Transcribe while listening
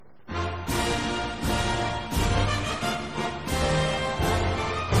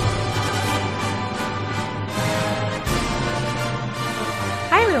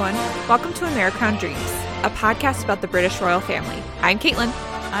Welcome to America on Dreams, a podcast about the British royal family. I'm Caitlin.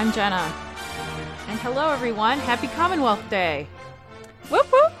 I'm Jenna. And hello, everyone. Happy Commonwealth Day.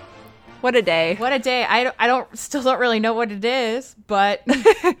 Whoop whoop. What a day. What a day. I still don't really know what it is, but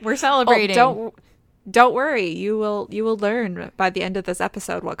we're celebrating. Don't worry. You will learn by the end of this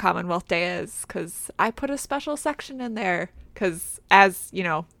episode what Commonwealth Day is, because I put a special section in there, because as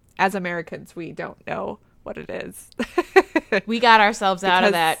Americans, we don't know what it is. We got ourselves out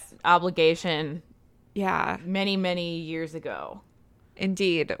of that obligation many, many years ago.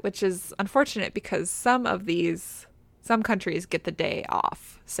 Indeed, which is unfortunate because some countries get the day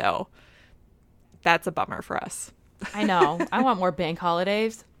off. So that's a bummer for us. I know. I want more bank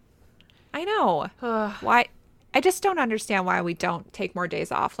holidays. I know. Why? I just don't understand why we don't take more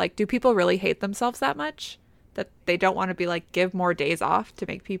days off. Like, do people really hate themselves that much that they don't want to be like, give more days off to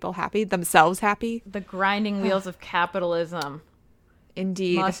make people happy, themselves happy? The grinding wheels of capitalism.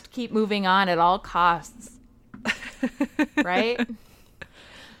 Indeed. Must keep moving on at all costs. Right?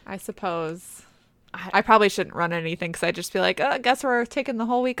 I suppose. I probably shouldn't run anything because I'd just be like, I guess we're taking the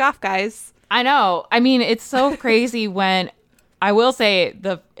whole week off, guys. I know. I mean, it's so crazy when, I will say,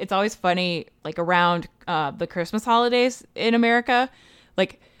 it's always funny, like around the Christmas holidays in America,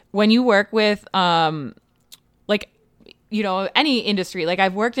 like when you work with, any industry, like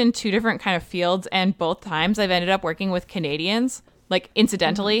I've worked in two different kind of fields, and both times I've ended up working with Canadians, like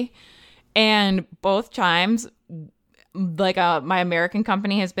incidentally. Mm-hmm. And both times, like my American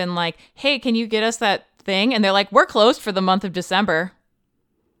company has been like, hey, can you get us that thing? And they're like, we're closed for the month of December.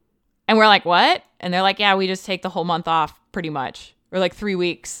 And we're like, what? And they're like, yeah, we just take the whole month off pretty much, or like 3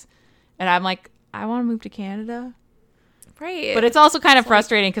 weeks. And I'm like, I want to move to Canada. Right. But it's also kind of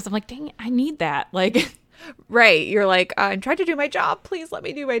frustrating because I'm like, dang it, I need that. Like, right. You're like, I'm trying to do my job. Please let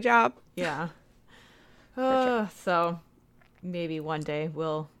me do my job. Yeah. Sure. So maybe one day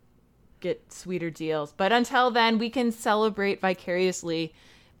we'll get sweeter deals. But until then, we can celebrate vicariously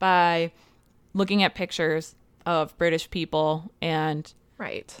by looking at pictures of British people and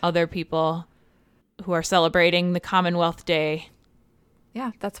other people who are celebrating the Commonwealth Day.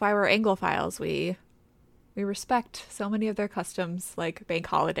 Yeah, that's why we're Anglophiles. We respect so many of their customs, like bank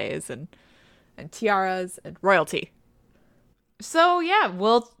holidays and tiaras and royalty. So yeah,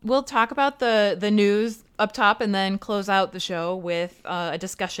 we'll talk about the news up top and then close out the show with a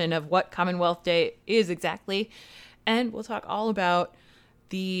discussion of what Commonwealth Day is exactly, and we'll talk all about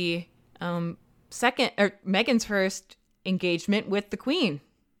the Meghan's first engagement with the Queen,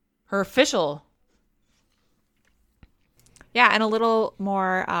 her official. Yeah, and a little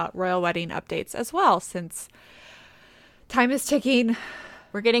more royal wedding updates as well, since time is ticking.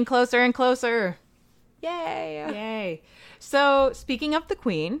 We're getting closer and closer. Yay! Yay! So, speaking of the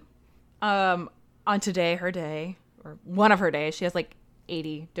Queen, on today, her day, or one of her days, she has like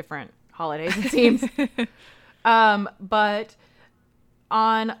 80 different holidays, it seems. But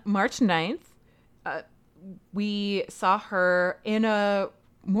on March 9th, we saw her in a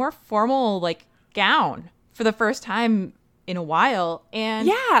more formal like gown for the first time in a while. And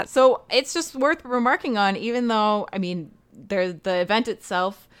yeah, so it's just worth remarking on, even though, I mean, the event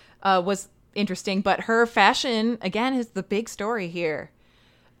itself was interesting, but her fashion, again, is the big story here.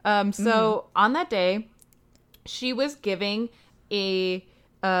 So on that day, she was giving a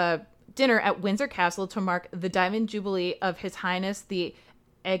dinner at Windsor Castle to mark the Diamond Jubilee of His Highness the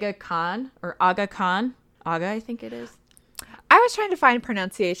Aga Khan, or Aga Khan. Aga, I think it is. I was trying to find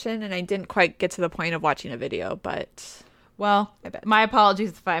pronunciation, and I didn't quite get to the point of watching a video, but... Well, my apologies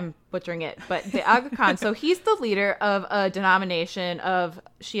if I'm butchering it, but the Aga Khan, so he's the leader of a denomination of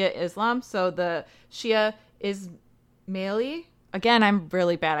Shia Islam. So the Shia Ismaili. Again, I'm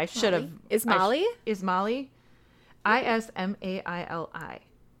really bad. I should have. Ismaili? Ismaili. Ismaili.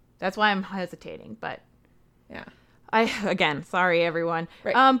 That's why I'm hesitating, but yeah. Sorry everyone.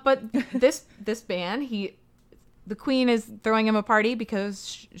 Right. But this band, the Queen is throwing him a party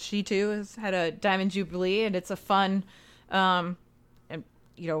because she too has had a Diamond Jubilee, and it's a fun fun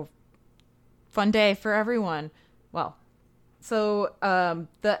day for everyone. Well, so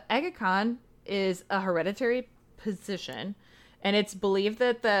the Aga Khan is a hereditary position, and it's believed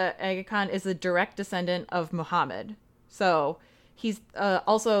that the Aga Khan is a direct descendant of Muhammad. So he's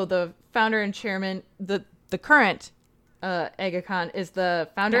also the founder and chairman. The current Aga Khan is the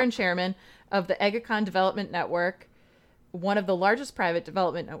founder and chairman of the Aga Khan Development Network, one of the largest private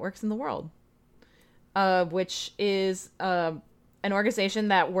development networks in the world. Which is an organization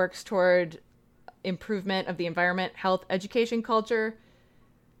that works toward improvement of the environment, health, education, culture,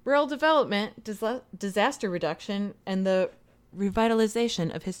 rural development, disaster reduction, and the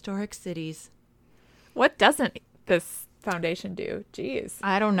revitalization of historic cities. What doesn't this foundation do? Jeez.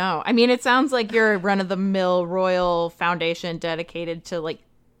 I don't know. I mean, it sounds like you're a run-of-the-mill royal foundation dedicated to like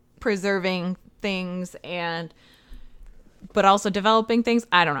preserving things but also developing things.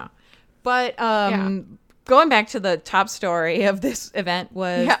 I don't know. But going back to the top story of this event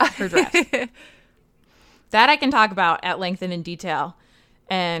was her dress. That I can talk about at length and in detail.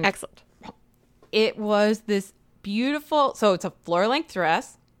 And excellent. It was this beautiful, so it's a floor-length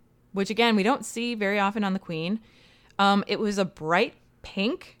dress, which again, we don't see very often on the Queen. It was a bright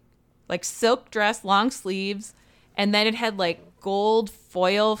pink, like silk dress, long sleeves, and then it had like gold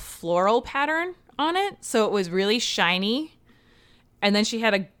foil floral pattern on it, so it was really shiny. And then she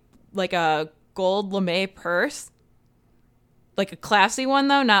had a gold lame purse, like a classy one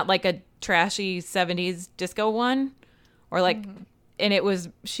though, not like a trashy 70s disco one, or like,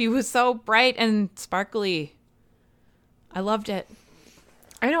 and she was so bright and sparkly. I loved it.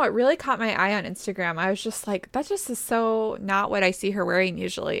 I know, it really caught my eye on Instagram. I was just like, that just is so not what I see her wearing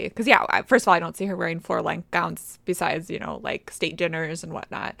usually. Because, first of all, I don't see her wearing floor-length gowns besides, like state dinners and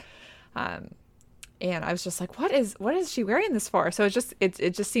whatnot. And I was just like, what is she wearing this for? So it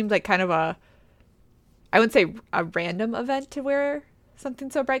just seemed like kind of I wouldn't say a random event to wear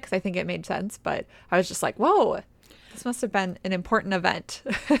something so bright, because I think it made sense. But I was just like, whoa, this must have been an important event.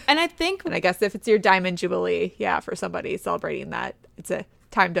 And I think, and I guess if it's your Diamond Jubilee, for somebody celebrating that, it's a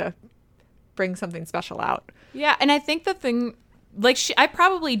time to bring something special out. Yeah, and I think the thing, like, I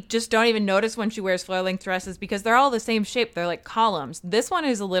probably just don't even notice when she wears floor-length dresses because they're all the same shape. They're like columns. This one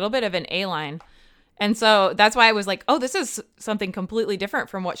is a little bit of an A-line. And so that's why I was like, oh, this is something completely different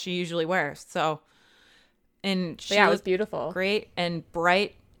from what she usually wears. So, and she it was beautiful. Great and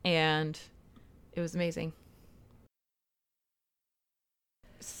bright, and it was amazing.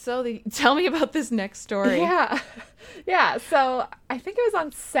 So tell me about this next story. Yeah. So I think it was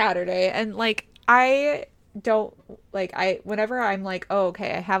on Saturday, and like whenever I'm like, oh,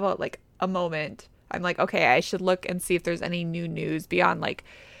 okay, I have a moment, I'm like, okay, I should look and see if there's any new news beyond like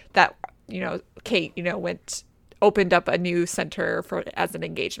that, Kate, opened up a new center as an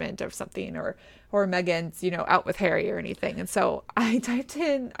engagement or something, or Meghan's, out with Harry or anything. And so I typed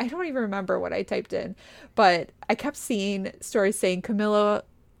in, I don't even remember what I typed in, but I kept seeing stories saying Camilla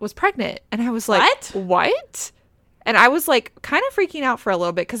was pregnant. And I was like, what? And I was like kind of freaking out for a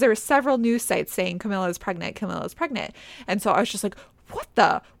little bit because there were several news sites saying Camilla's pregnant. And so I was just like, what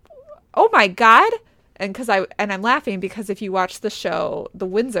the? Oh my God. And I'm laughing because if you watch the show, The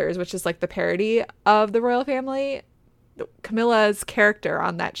Windsors, which is like the parody of the royal family, Camilla's character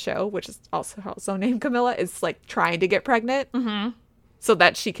on that show, which is also named Camilla, is like trying to get pregnant so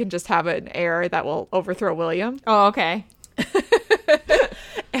that she can just have an heir that will overthrow William. Oh, okay.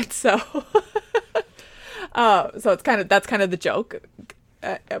 And so, that's kind of the joke,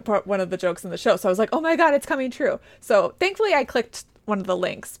 one of the jokes in the show. So I was like, oh my God, it's coming true. So thankfully I clicked one of the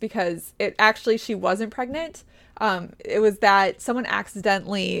links because she wasn't pregnant. It was that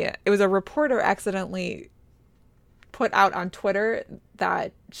it was a reporter accidentally put out on Twitter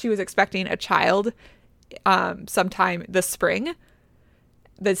that she was expecting a child sometime this spring.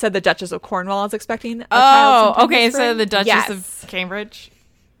 They said the Duchess of Cornwall is expecting a child sometime this spring. So the Duchess of Cambridge?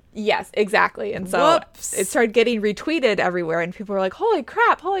 Yes, exactly. And so it started getting retweeted everywhere, and people were like, holy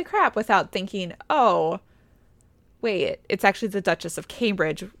crap, without thinking, oh, wait, it's actually the Duchess of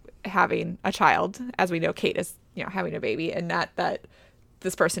Cambridge having a child. As we know, Kate is, having a baby, and not that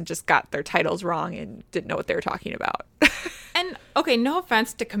this person just got their titles wrong and didn't know what they were talking about. And, okay, no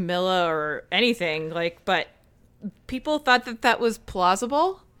offense to Camilla or anything, but people thought that was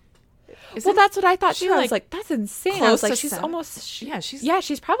plausible. Well, that's what I thought too. I was like, that's insane. I was like, she's 70? almost...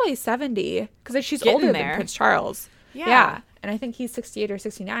 she's probably 70 because she's older than Prince Charles. Yeah. And I think he's 68 or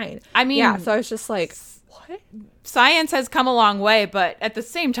 69. I mean... so I was just like, what? Science has come a long way, but at the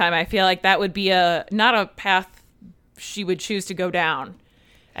same time, I feel like that would be not a path she would choose to go down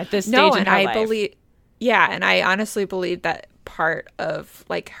at this stage in her life. And I honestly believe that part of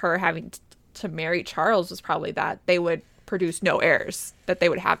like her having to marry Charles was probably that they would produce no heirs, that they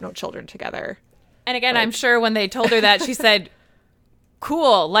would have no children together. And again, I'm sure when they told her that, she said,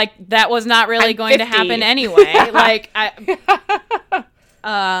 cool, like that was not really going to happen anyway. Like,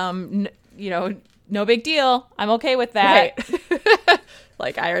 no big deal. I'm okay with that. Right.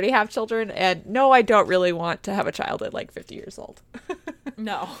 Like, I already have children, and no, I don't really want to have a child at like 50 years old.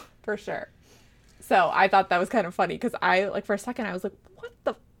 No. For sure. So I thought that was kind of funny because for a second, I was like, what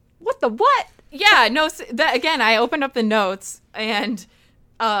the what? Yeah, no, that again, I opened up the notes and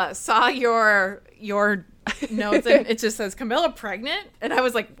saw your notes, and it just says Camilla pregnant, and I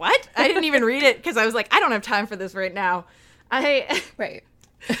was like, what? I didn't even read it because I was like, I don't have time for this right now. Right.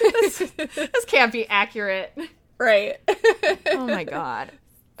 This can't be accurate. Right. Oh my God.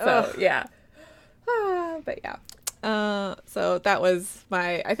 So, yeah. But yeah. So that was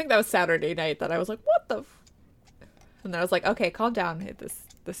I think that was Saturday night that I was like, what the? And then I was like, okay, calm down.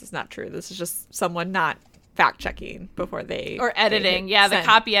 This is not true. This is just someone not fact checking before they. Or editing. Yeah, the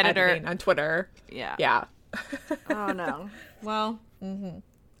copy editor. On Twitter. Yeah. Yeah. Oh no. Well,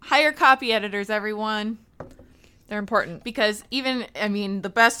 hire copy editors, everyone. They're important. Because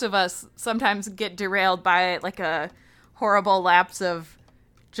the best of us sometimes get derailed by like a horrible lapse of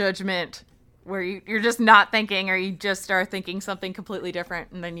judgment where you're just not thinking, or you just are thinking something completely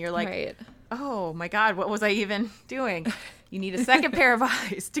different, and then you're like, right. Oh my God, what was I even doing? You need a second pair of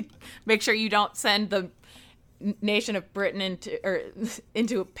eyes to make sure you don't send the nation of Britain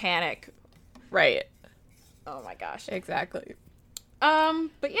into a panic. Right. Oh my gosh. Exactly.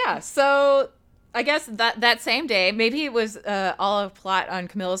 But yeah, so I guess that same day, maybe it was all a plot on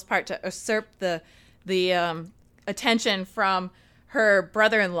Camilla's part to usurp the attention from her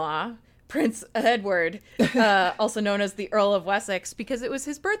brother-in-law, Prince Edward, also known as the Earl of Wessex, because it was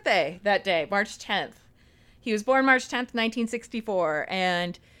his birthday that day, March 10th. He was born March 10th, 1964,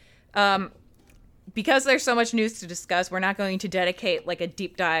 and because there's so much news to discuss, we're not going to dedicate like a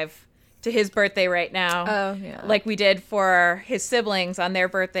deep dive to his birthday right now, like we did for his siblings on their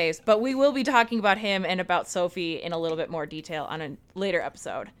birthdays, but we will be talking about him and about Sophie in a little bit more detail on a later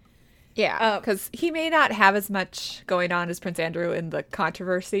episode. Yeah, because he may not have as much going on as Prince Andrew in the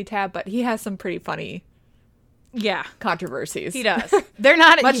controversy tab, but he has some pretty funny controversies. He does. They're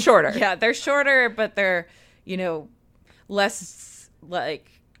not much shorter. Yeah, they're shorter, but they're, less like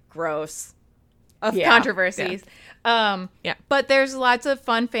gross of controversies. Yeah. But there's lots of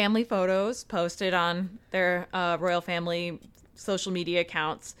fun family photos posted on their royal family social media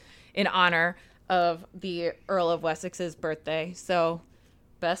accounts in honor of the Earl of Wessex's birthday. So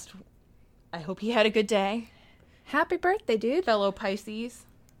I hope he had a good day. Happy birthday, dude. Fellow Pisces.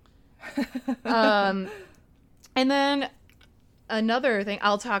 And then another thing,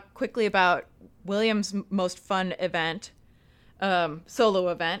 I'll talk quickly about William's most fun event, solo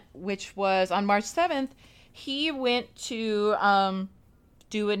event, which was on March 7th. He went to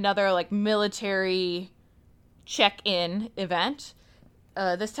do another like military check-in event.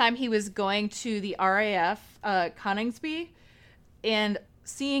 This time he was going to the RAF Coningsby and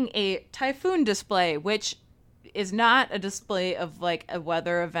seeing a typhoon display, which is not a display of like a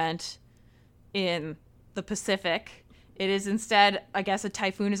weather event in the Pacific. It is instead, I guess, a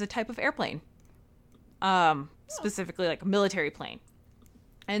typhoon is a type of airplane, specifically like a military plane.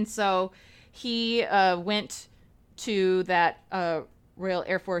 And so he went to that Royal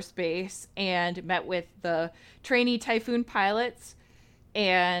Air Force Base and met with the trainee typhoon pilots,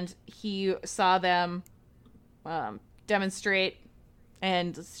 and he saw them demonstrate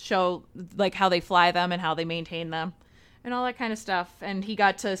and show like how they fly them and how they maintain them and all that kind of stuff. And he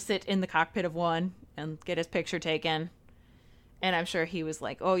got to sit in the cockpit of one and get his picture taken. And I'm sure he was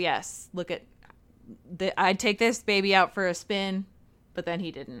like, oh yes, look at I'd take this baby out for a spin, but then he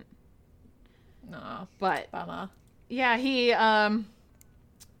didn't. No, but bummer. Yeah, he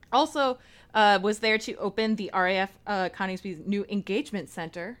also was there to open the RAF Coningsby's new engagement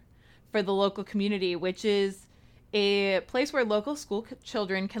center for the local community, which is a place where local school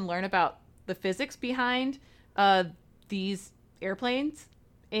children can learn about the physics behind these airplanes,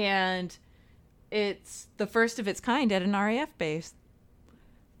 and it's the first of its kind at an RAF base.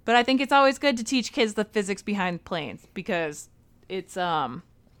 But I think it's always good to teach kids the physics behind planes, because it's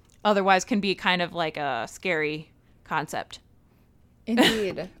otherwise can be kind of like a scary concept.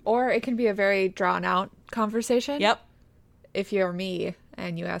 Indeed. Or it can be a very drawn out conversation. Yep. If you're me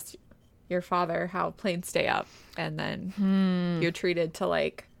and you ask your father how planes stay up, and then you're treated to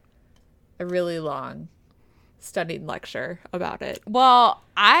like a really long studied lecture about it. Well,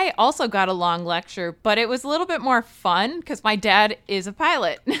 I also got a long lecture, but it was a little bit more fun because my dad is a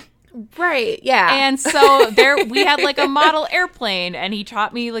pilot. Right, yeah. And so we had like a model airplane, and he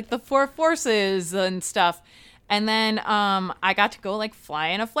taught me like the 4 forces and stuff. And then I got to go like fly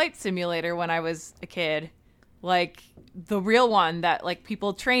in a flight simulator when I was a kid, like the real one that like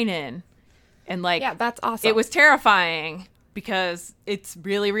people train in. And like, yeah, that's awesome. It was terrifying because it's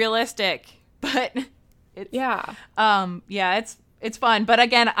really realistic, but it's, it's fun. But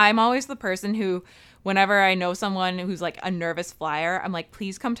again, I'm always the person who, whenever I know someone who's like a nervous flyer, I'm like,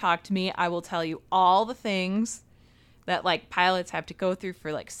 please come talk to me. I will tell you all the things that like pilots have to go through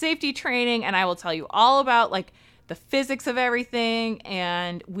for like safety training. And I will tell you all about like the physics of everything,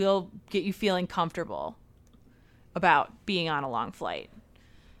 and we'll get you feeling comfortable about being on a long flight.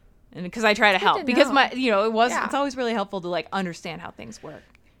 And because I try to help, because it's always really helpful to like understand how things work.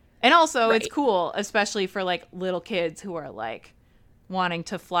 And also it's Right. cool, especially for like little kids who are like wanting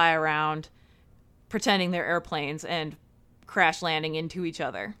to fly around pretending they're airplanes and crash landing into each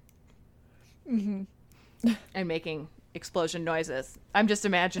other. And making explosion noises. I'm just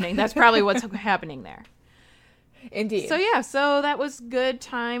imagining that's probably what's happening there. Indeed. So yeah, so that was good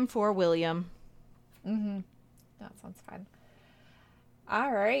time for William. That sounds fun.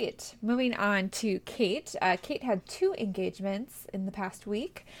 All right. Moving on to Kate. Kate had 2 engagements in the past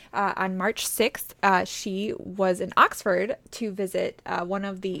week. On March 6th, she was in Oxford to visit one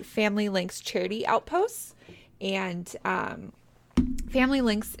of the Family Links charity outposts. And Family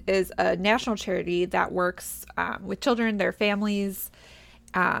Links is a national charity that works with children, their families,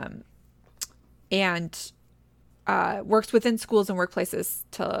 and works within schools and workplaces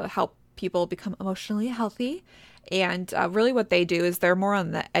to help people become emotionally healthy. And really what they do is they're more on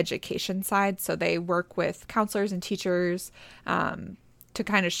the education side. So they work with counselors and teachers to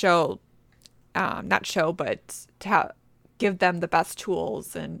kind of give them the best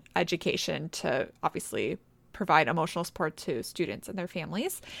tools and education to obviously provide emotional support to students and their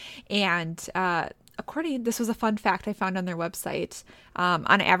families. And this was a fun fact I found on their website.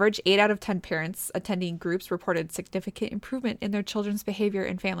 On average, 8 out of 10 parents attending groups reported significant improvement in their children's behavior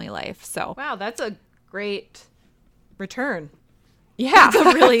and family life. So, Wow, that's a great return. yeah, That's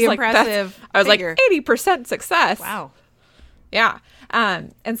a really It's like, impressive I was figure. like 80% success. Wow. Yeah.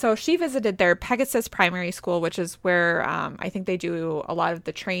 And so she visited their Pegasus Primary School, which is where I think they do a lot of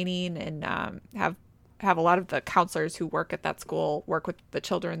the training and have a lot of the counselors who work at that school work with the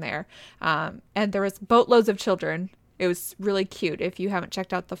children there. And there was boatloads of children. It was really cute. If you haven't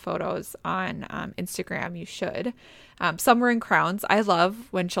checked out the photos on Instagram, you should. Some were in crowns. I love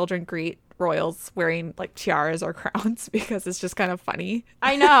when children greet royals wearing like tiaras or crowns because it's just kind of funny.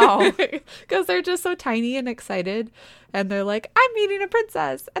 I know. Because they're just so tiny and excited. And they're like, I'm meeting a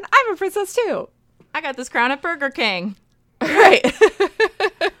princess and I'm a princess too. I got this crown at Burger King. Right.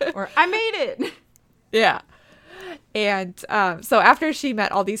 Or I made it. Yeah. And so after she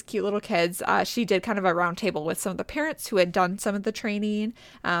met all these cute little kids, she did kind of a round table with some of the parents who had done some of the training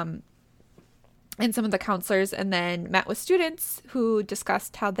and some of the counselors, and then met with students who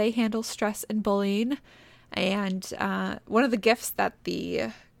discussed how they handle stress and bullying. And one of the gifts that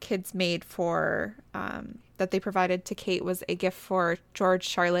the kids made that they provided to Kate was a gift for George,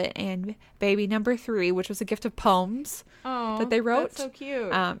 Charlotte, and baby number 3, which was a gift of poems that they wrote. That's so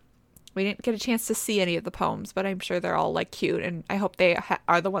cute. We didn't get a chance to see any of the poems, but I'm sure they're all like cute, and I hope they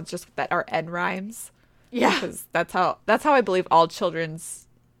are the ones just that are end rhymes. Yeah. Because that's how I believe all children's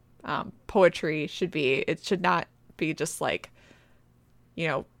poetry should be. It should not be just like,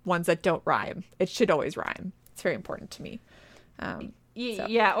 ones that don't rhyme. It should always rhyme. It's very important to me.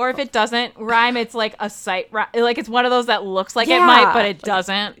 Yeah, or if it doesn't rhyme, it's like a sight rhyme. Like it's one of those that looks like it might, but it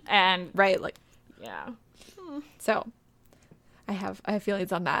doesn't. And right, like yeah. So I have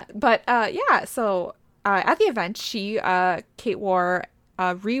feelings on that. But so at the event, Kate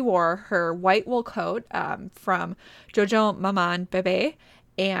re-wore her white wool coat from Jojo Maman Bebe,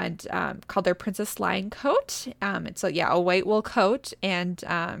 and called their Princess Lion coat. It's a white wool coat, and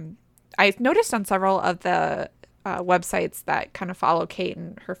I've noticed on several of the websites that kind of follow Kate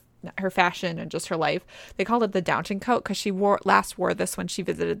and her fashion and just her life, they called it the Downton coat because she last wore this when she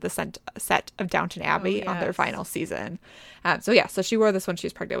visited the set of Downton Abbey on their final season. So she wore this when she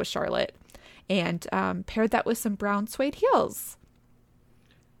was pregnant with Charlotte, and paired that with some brown suede heels.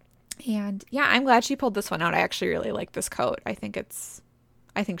 And yeah, I'm glad she pulled this one out. I actually really like this coat. I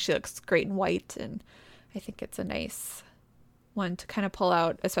think she looks great in white, and I think it's a nice one to kind of pull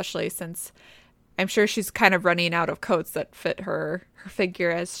out, especially since I'm sure she's kind of running out of coats that fit her figure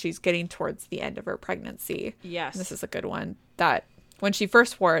as she's getting towards the end of her pregnancy. Yes. And this is a good one that when she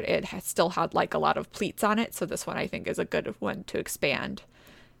first wore it, it still had like a lot of pleats on it. So this one I think is a good one to expand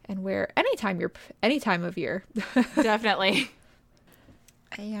and wear any time of year. Definitely.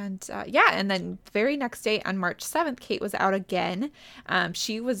 And and then the very next day on March 7th, Kate was out again.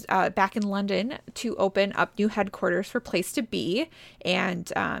 She was back in London to open up new headquarters for Place to Be.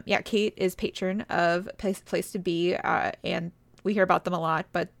 And Kate is patron of Place to Be, and we hear about them a lot,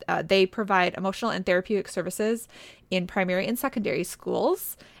 but they provide emotional and therapeutic services in primary and secondary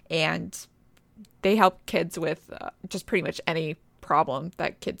schools. And they help kids with just pretty much any problem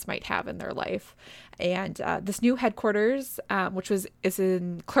that kids might have in their life. And this new headquarters, which is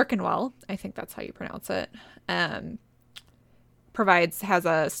in Clerkenwell, I think that's how you pronounce it, has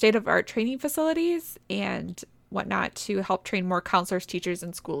a state-of-the-art training facilities and whatnot to help train more counselors, teachers,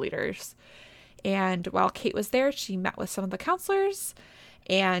 and school leaders. And while Kate was there, she met with some of the counselors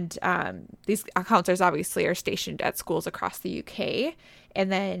And these counselors obviously are stationed at schools across the UK, and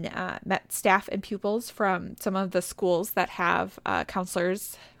then met staff and pupils from some of the schools that have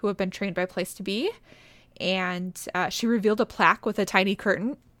counselors who have been trained by Place to Be. And she revealed a plaque with a tiny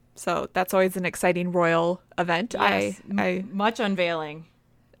curtain. So that's always an exciting royal event. Yes, much unveiling.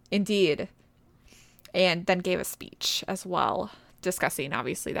 Indeed. And then gave a speech as well, discussing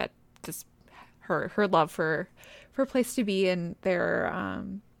obviously that just her love for Place to Be and their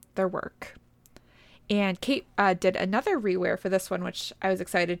work. And Kate did another rewear for this one, which I was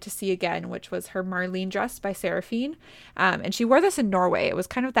excited to see again, which was her Marlene dress by Seraphine. And she wore this in Norway. It was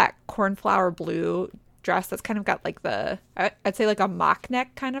kind of that cornflower blue dress that's kind of got like I'd say like a mock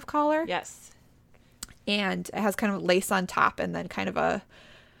neck kind of collar. Yes. And it has kind of lace on top and then kind of a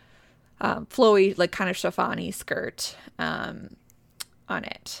flowy, like kind of chiffon-y skirt on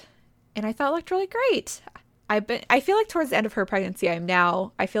it. And I thought it looked really great. I feel like towards the end of her pregnancy,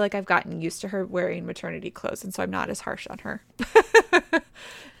 I feel like I've gotten used to her wearing maternity clothes, and so I'm not as harsh on her.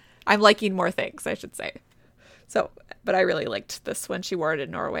 I'm liking more things, I should say. So, but I really liked this when she wore it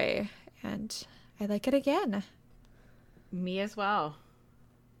in Norway, and I like it again. Me as well.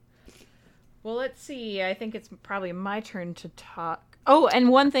 Well, let's see. I think it's probably my turn to talk. Oh, and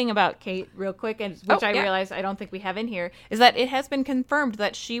one thing about Kate real quick, which I realized I don't think we have in here, is that it has been confirmed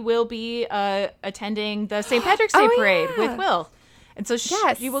that she will be attending the St. Patrick's Day parade with Will. And so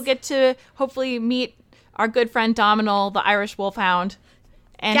she will get to hopefully meet our good friend Dominal, the Irish wolfhound,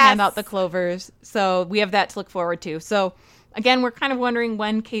 and hand out the clovers. So we have that to look forward to. So again, we're kind of wondering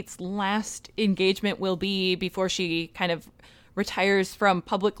when Kate's last engagement will be before she kind of retires from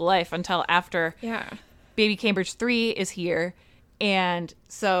public life until after Baby Cambridge 3 is here. And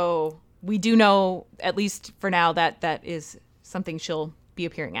so we do know, at least for now, that is something she'll be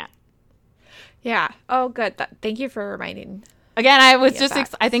appearing at. Yeah. Oh, good. Thank you for reminding. Again, I was just,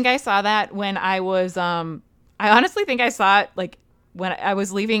 I think I saw that when I was, I honestly think I saw it like when I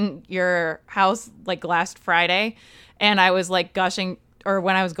was leaving your house like last Friday, and I was like gushing, or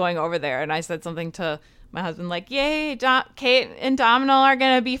when I was going over there, and I said something to my husband like, yay, Kate and Domino are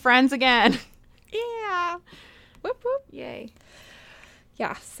going to be friends again. Yeah. Whoop, whoop. Yay.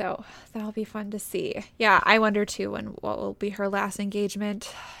 Yeah, so that'll be fun to see. Yeah, I wonder too what will be her last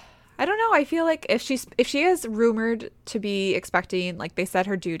engagement. I don't know. I feel like if she is rumored to be expecting, like they said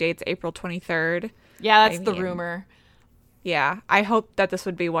her due date's April 23rd. Yeah, that's the rumor. Yeah, I hope that this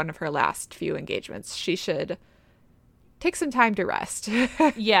would be one of her last few engagements. She should take some time to rest.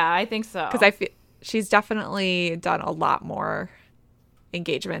 Yeah, I think so. Because I feel she's definitely done a lot more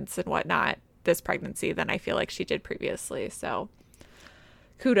engagements and whatnot this pregnancy than I feel like she did previously. So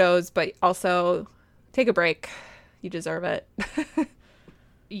kudos, but also take a break. You deserve it.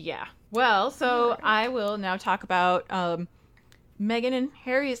 Yeah. Well, so I will now talk about Meghan and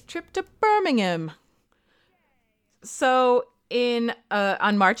Harry's trip to Birmingham. So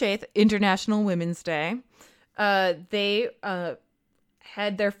on March 8th, International Women's Day, they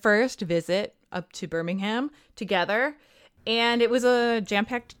had their first visit up to Birmingham together, and it was a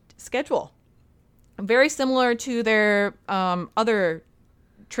jam-packed schedule. Very similar to their other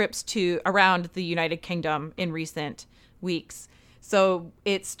trips around the United Kingdom in recent weeks. So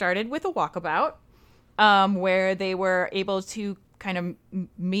it started with a walkabout where they were able to kind of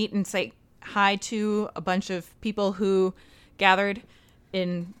meet and say hi to a bunch of people who gathered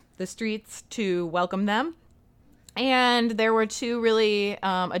in the streets to welcome them. And there were two really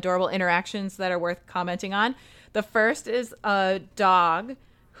adorable interactions that are worth commenting on. The first is a dog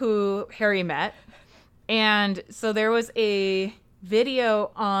who Harry met. And so there was a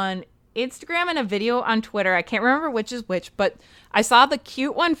video on Instagram and a video on Twitter. I can't remember which is which, but I saw the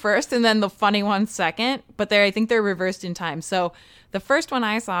cute one first and then the funny one second, but I think they're reversed in time. So the first one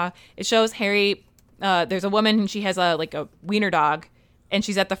I saw, it shows Harry, there's a woman and she has a wiener dog, and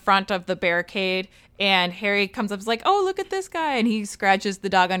she's at the front of the barricade, and Harry comes up and is like, oh, look at this guy, and he scratches the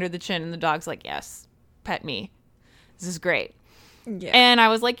dog under the chin, and the dog's like, yes, pet me. This is great. Yeah. And I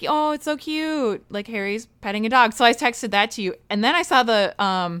was like, oh, it's so cute. Like, Harry's petting a dog. So I texted that to you. And then I saw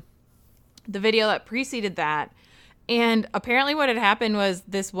the video that preceded that. And apparently what had happened was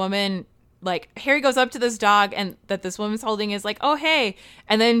this woman, like, Harry goes up to this dog and that this woman's holding is like, oh, hey.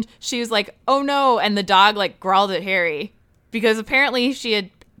 And then she was like, oh, no. And the dog, like, growled at Harry because apparently she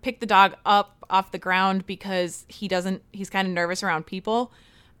had picked the dog up off the ground because he's kind of nervous around people.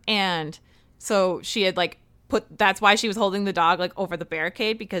 And so she had, like, that's why she was holding the dog like over the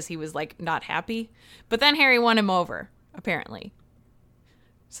barricade, because he was like not happy. But then Harry won him over, apparently.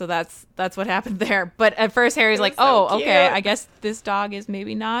 So that's what happened there. But at first Harry's like, oh, so okay, I guess this dog is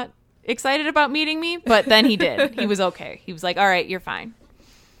maybe not excited about meeting me. But then he did. He was okay. He was like, all right, you're fine.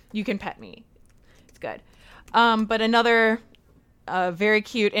 You can pet me. It's good. But another very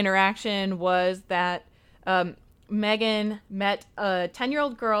cute interaction was that Megan met a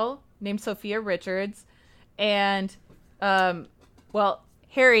 10-year-old girl named Sophia Richards, and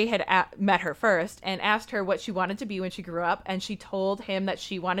Harry had met her first and asked her what she wanted to be when she grew up, and she told him that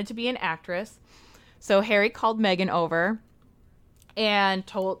she wanted to be an actress. So Harry called Megan over and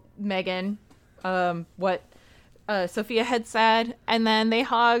told Megan what Sophia had said, and then they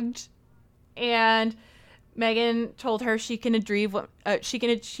hugged, and Megan told her she can achieve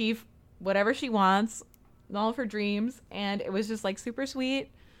whatever she wants, all of her dreams, and it was just like super sweet.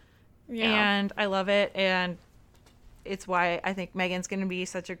 Yeah. And I love it, and it's why I think Megan's going to be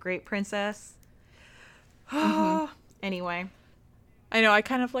such a great princess. Mm-hmm. Anyway. I know, I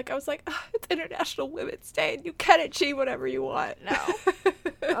was like, oh, it's International Women's Day, and you can achieve whatever you want.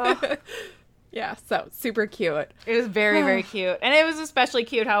 No. Yeah, so super cute. It was very, very cute. And it was especially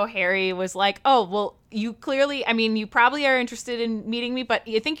cute how Harry was like, oh, well, you clearly, I mean, you probably are interested in meeting me, but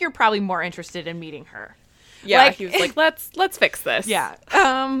you think you're probably more interested in meeting her. Yeah, like, he was like, let's fix this. Yeah.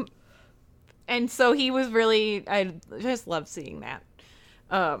 And so he was really, I just love seeing that.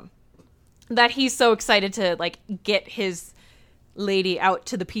 That he's so excited to, like, get his lady out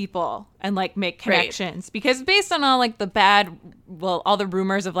to the people and, like, make connections. Right. Because based on all, like, all the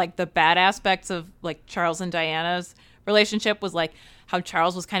rumors of, like, the bad aspects of, like, Charles and Diana's relationship was, like, how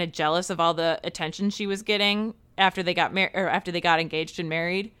Charles was kind of jealous of all the attention she was getting after they got after they got engaged and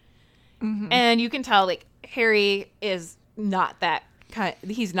married. Mm-hmm. And you can tell, like, Harry is not that kind.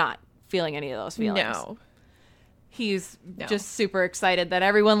 He's not feeling any of those feelings. No. He's just super excited that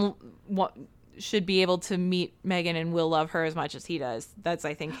everyone should be able to meet Megan and will love her as much as he does. That's,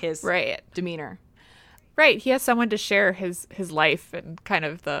 I think, his demeanor. Right. He has someone to share his life and kind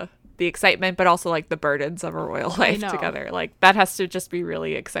of the excitement, but also, like, the burdens of a royal life together. Like, that has to just be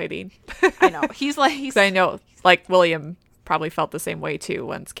really exciting. I know. He's like... I know, like, William probably felt the same way, too,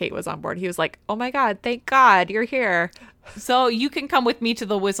 once Kate was on board. He was like, oh, my God, thank God you're here. So you can come with me to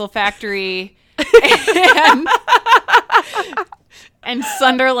the Whistle Factory and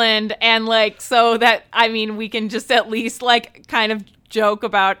Sunderland, and, like, so that, I mean, we can just at least, like, kind of joke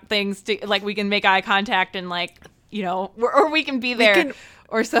about things, like, we can make eye contact and, like, you know, or we can be there,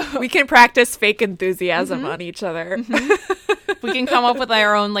 or so. We can practice fake enthusiasm on each other. Mm-hmm. We can come up with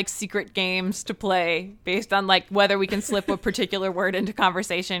our own, like, secret games to play based on, like, whether we can slip a particular word into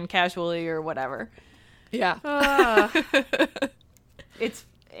conversation casually or whatever. Yeah. It's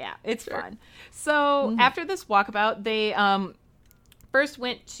fun. So after this walkabout, they first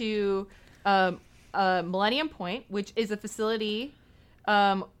went to Millennium Point, which is a facility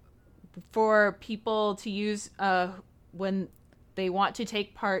for people to use when they want to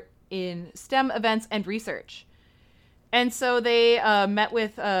take part in STEM events and research. And so they met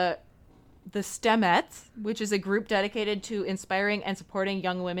with the STEMettes, which is a group dedicated to inspiring and supporting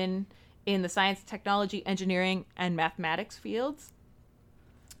young women in the science, technology, engineering, and mathematics fields.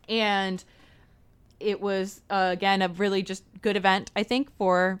 And it was, again, a really just good event, I think,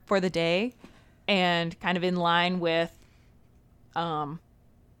 for the day, and kind of in line with the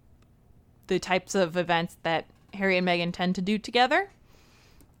types of events that Harry and Meghan tend to do together.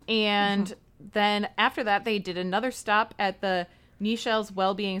 And then after that, they did another stop at the Nichelles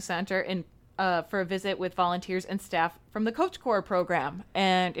Wellbeing Center for a visit with volunteers and staff from the Coach Corps program.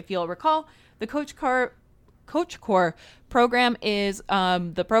 And if you'll recall, the Coach Corps program is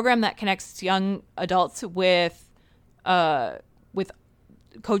the program that connects young adults with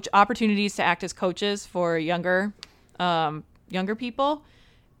coach opportunities to act as coaches for younger people,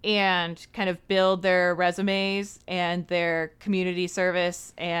 and kind of build their resumes and their community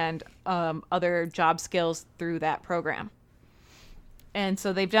service and other job skills through that program. And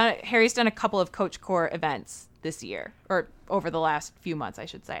so Harry's done a couple of Coach Corps events this year, or over the last few months, I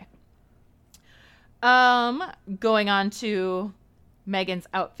should say. Going on to Meghan's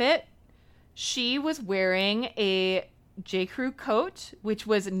outfit, she was wearing a J.Crew coat, which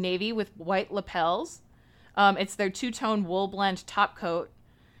was navy with white lapels. It's their two-tone wool blend top coat.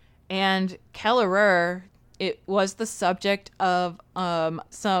 And Kelleher, it was the subject of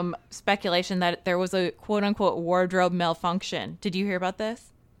some speculation that there was a quote-unquote wardrobe malfunction. Did you hear about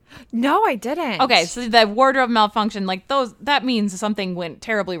this? No, I didn't. Okay, so the wardrobe malfunction, like that means something went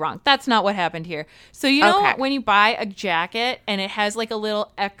terribly wrong. That's not what happened here. So you know when you buy a jacket and it has like a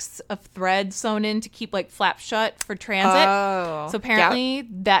little X of thread sewn in to keep like flap shut for transit? Oh. So apparently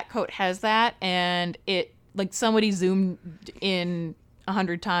that coat has that, and it, like, somebody zoomed in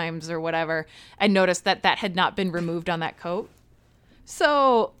 100 times or whatever and noticed that had not been removed on that coat.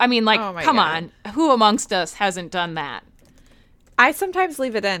 So, I mean, like, come on. Who amongst us hasn't done that? I sometimes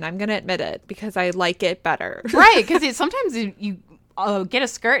leave it in. I'm going to admit it because I like it better. Right, because sometimes you get a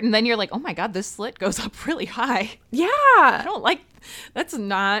skirt and then you're like, oh my God, this slit goes up really high. Yeah. I don't like, that's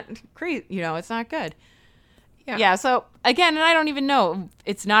not crazy. It's not good. Yeah. So again, and I don't even know,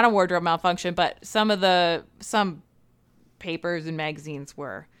 it's not a wardrobe malfunction, but some papers and magazines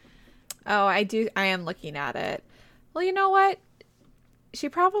were. Oh, I am looking at it. Well, you know what? She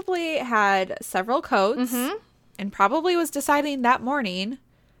probably had several coats and probably was deciding that morning,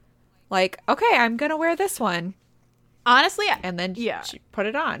 like, okay, I'm going to wear this one. Honestly, and then she put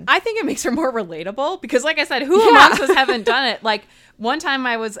it on. I think it makes her more relatable because, like I said, who amongst us haven't done it? Like, one time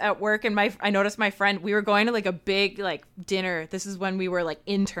I was at work and I noticed my friend, we were going to like a big like dinner. This is when we were like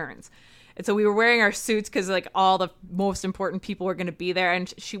interns. And so we were wearing our suits because like all the most important people were going to be there.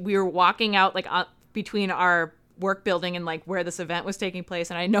 And we were walking out like between our work building and like where this event was taking place.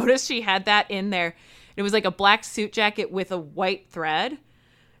 And I noticed she had that in there. It was like a black suit jacket with a white thread.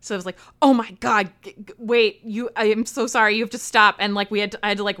 So I was like, oh my God, wait, I am so sorry. You have to stop. And like I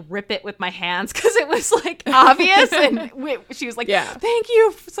had to like rip it with my hands because it was like obvious. And she was like, thank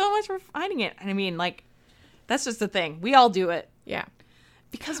you so much for finding it. And I mean, like, that's just the thing. We all do it. Yeah.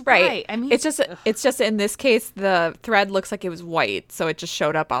 Because right. I mean, it's just in this case, the thread looks like it was white. So it just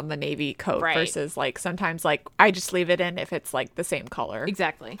showed up on the navy coat versus like sometimes like I just leave it in if it's like the same color.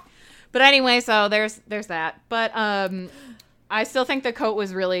 Exactly. But anyway, so there's that. But, I still think the coat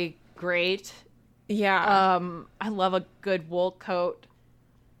was really great. Yeah. I love a good wool coat.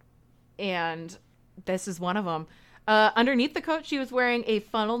 And this is one of them. Underneath the coat, she was wearing a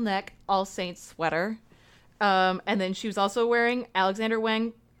funnel neck All Saints sweater. And then she was also wearing Alexander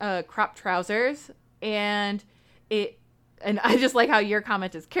Wang crop trousers. And I just like how your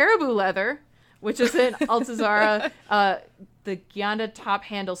comment is caribou leather, which is an Altazara, the Gionda top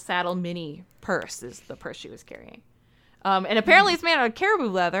handle saddle mini purse is the purse she was carrying. And apparently it's made out of caribou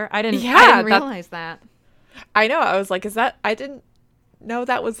leather. I didn't realize that. I know. I was like, I didn't know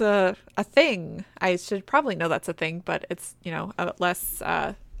that was a thing. I should probably know that's a thing, but it's, a less,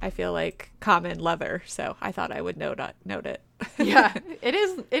 I feel like common leather. So I thought I would note it. Yeah, it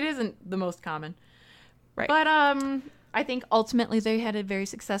isn't the most common. Right. But, I think ultimately they had a very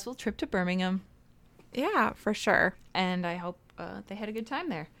successful trip to Birmingham. Yeah, for sure. And I hope, they had a good time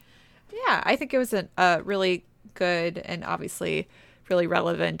there. Yeah, I think it was a really good and obviously really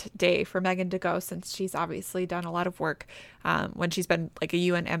relevant day for Meghan to go, since she's obviously done a lot of work when she's been like a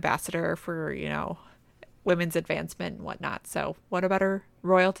UN ambassador for, women's advancement and whatnot. So what a better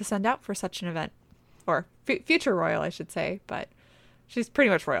royal to send out for such an event, or future royal, I should say, but she's pretty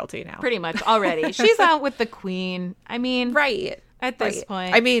much royalty now. Pretty much already. She's out with the queen. I mean, right. At this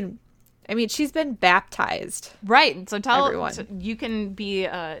point. I mean, she's been baptized. Right. So tell everyone. So you can be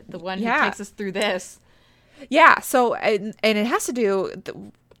the one who takes us through this. Yeah. So, and it has to do,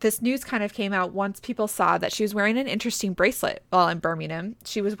 this news kind of came out once people saw that she was wearing an interesting bracelet while in Birmingham.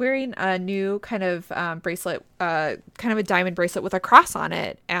 She was wearing a new kind of bracelet, kind of a diamond bracelet with a cross on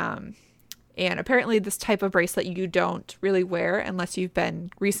it. And apparently this type of bracelet you don't really wear unless you've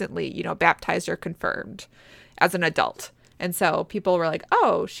been recently, baptized or confirmed as an adult. And so people were like,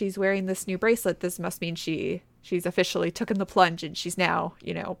 oh, she's wearing this new bracelet. This must mean she's officially taken the plunge and she's now,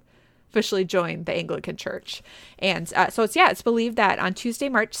 officially joined the Anglican Church. And so it's believed that on Tuesday,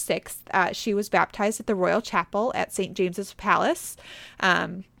 March 6th, she was baptized at the Royal Chapel at St. James's Palace.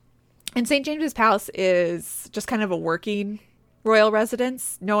 And St. James's Palace is just kind of a working royal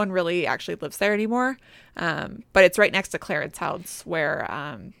residence. No one really actually lives there anymore. But it's right next to Clarence House where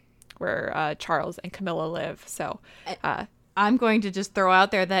Charles and Camilla live. So I'm going to just throw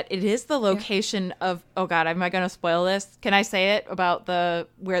out there that it is the location of, oh God, am I going to spoil this? Can I say it about the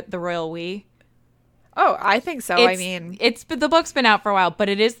royal we? Oh, I think so. The book's been out for a while, but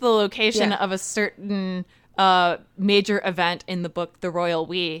it is the location of a certain major event in the book, The Royal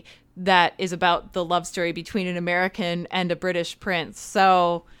We, that is about the love story between an American and a British prince.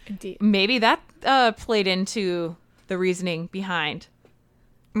 So Indeed. Maybe that played into the reasoning behind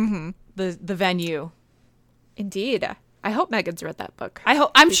the venue. Indeed. I hope Meghan's read that book.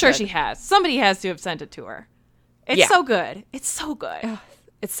 I'm sure she has. Somebody has to have sent it to her. It's so good. It's so good. Oh,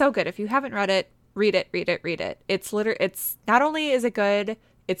 it's so good. If you haven't read it, read it. It's not only is it good,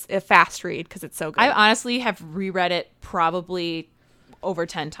 it's a fast read because it's so good. I honestly have reread it probably over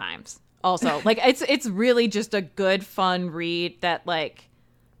 10 times. Also, like it's really just a good, fun read that like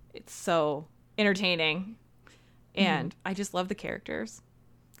it's so entertaining, and I just love the characters,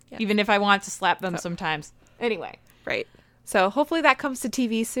 even if I want to slap them sometimes. Anyway. Right. So hopefully that comes to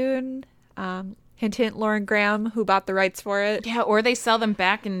TV soon. Hint, hint, Lauren Graham, who bought the rights for it. Yeah, or they sell them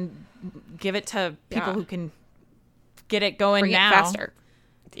back and give it to people who can get it going bring now. it faster.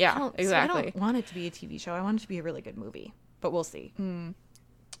 Yeah, I exactly. don't want it to be a TV show. I want it to be a really good movie, but we'll see.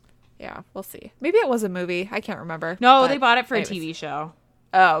 Yeah, we'll see. Maybe it was a movie. I can't remember. No, but they bought it for a anyways. TV show.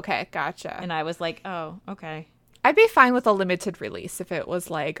 Oh, okay. Gotcha. And I was like, oh, okay. I'd be fine with a limited release if it was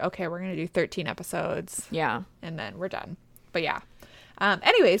like, okay, we're going to do 13 episodes Yeah. and then we're done. But yeah.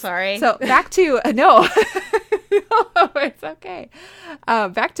 Anyways. Sorry. So back to, no. No, it's okay.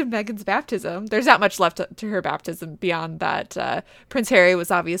 Back to Meghan's baptism. There's not much left to her baptism beyond that. Prince Harry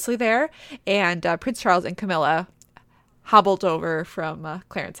was obviously there, and Prince Charles and Camilla hobbled over from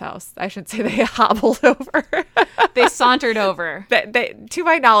Clarence's house. I shouldn't say they hobbled over. They sauntered over. To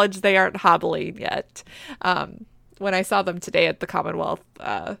my knowledge, they aren't hobbling yet. When I saw them today at the Commonwealth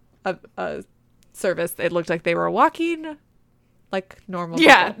service, it looked like they were walking like normal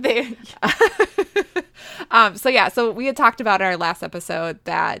Yeah. people. So we had talked about in our last episode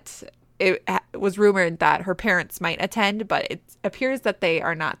that it was rumored that her parents might attend, but it appears that they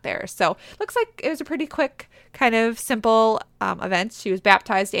are not there. So looks like it was a pretty quick, kind of simple event. She was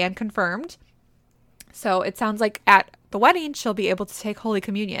baptized and confirmed. So it sounds like at the wedding, she'll be able to take Holy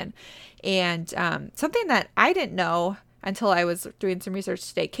Communion. And something that I didn't know until I was doing some research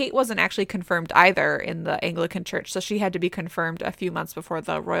today, Kate wasn't actually confirmed either in the Anglican Church. So she had to be confirmed a few months before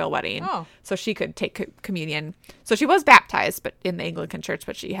the royal wedding. Oh. So she could take communion. So she was baptized but in the Anglican Church,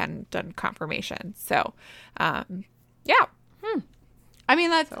 but she hadn't done confirmation. So, yeah. I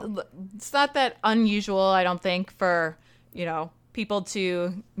mean, it's not that unusual, I don't think, for, people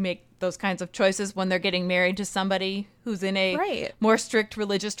to make those kinds of choices when they're getting married to somebody who's in a more strict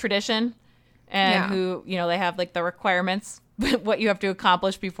religious tradition and who, they have like the requirements, what you have to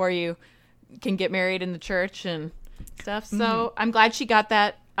accomplish before you can get married in the church and stuff. So I'm glad she got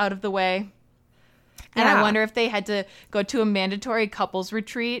that out of the way. And I wonder if they had to go to a mandatory couples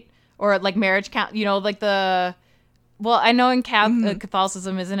retreat or like marriage count, well, I know in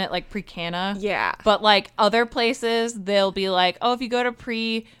Catholicism, isn't it like pre-Cana? Yeah. But like other places, they'll be like, oh, if you go to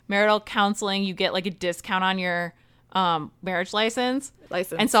premarital counseling, you get like a discount on your marriage license.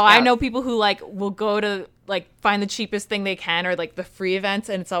 And so I know people who like will go to like find the cheapest thing they can or like the free events.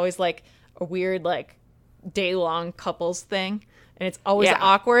 And it's always like a weird like day-long couples thing. And it's always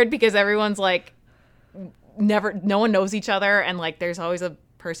awkward because everyone's like no one knows each other. And like there's always a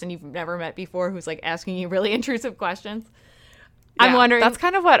person you've never met before who's like asking you really intrusive questions. I'm wondering, that's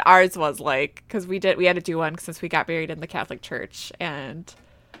kind of what ours was like, because we had to do one since we got married in the Catholic Church, and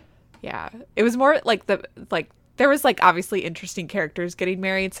it was more like there was like obviously interesting characters getting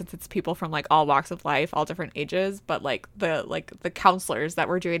married since it's people from like all walks of life, all different ages, but like the counselors that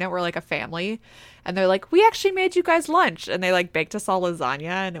were doing it were like a family, and they're like, we actually made you guys lunch, and they like baked us all lasagna,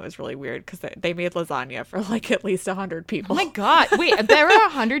 and it was really weird because they made lasagna for like at least 100 people. Oh my god, wait, there were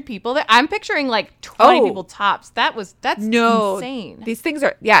 100 people there? I'm picturing like 20 people tops. That's insane. These things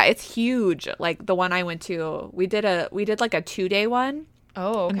are it's huge. Like the one I went to, we did like a 2-day one.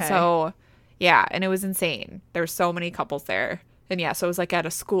 Oh, okay. And so and it was insane. There were so many couples there. And so it was like at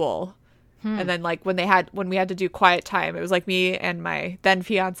a school. And then like when we had to do quiet time, it was like me and my then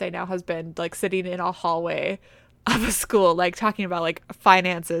fiance, now husband, like sitting in a hallway of a school, like talking about like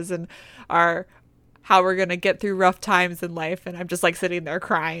finances and how we're going to get through rough times in life. And I'm just like sitting there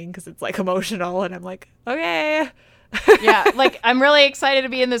crying because it's like emotional. And I'm like, okay. Yeah. Like I'm really excited to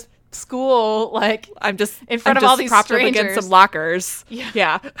be in this school. Like I'm just in front of all these propped strangers up against some lockers.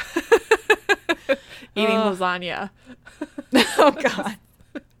 Yeah. Eating lasagna. Oh god.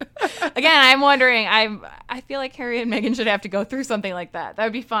 Again, I'm wondering. I feel like Harry and Meghan should have to go through something like that. That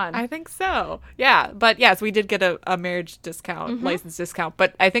would be fun. I think so. Yeah, but yes, we did get a marriage discount, license discount.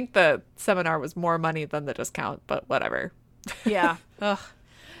 But I think the seminar was more money than the discount. But whatever. Yeah. Ugh.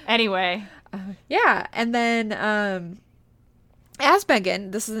 Anyway. And then as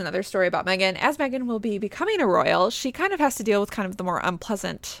Meghan, this is another story about Meghan. As Meghan will be becoming a royal, she kind of has to deal with kind of the more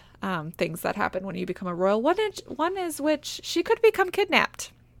unpleasant things that happen when you become a royal. One is which she could become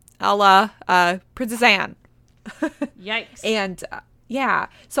kidnapped, a la Princess Anne. Yikes. And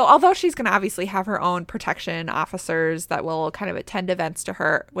so although she's going to obviously have her own protection officers that will kind of attend events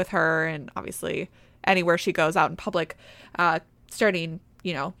with her, and obviously anywhere she goes out in public, starting,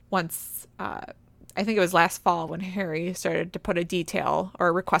 once I think it was last fall when Harry started to put a detail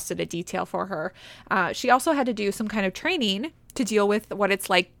or requested a detail for her. She also had to do some kind of training to deal with what it's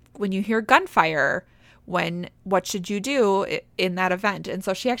like when you hear gunfire. What should you do in that event? And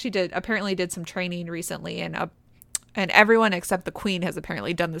so she actually apparently did some training recently, and everyone except the Queen has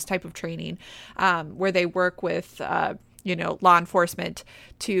apparently done this type of training, where they work with law enforcement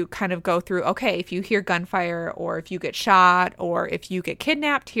to kind of go through, okay, if you hear gunfire or if you get shot or if you get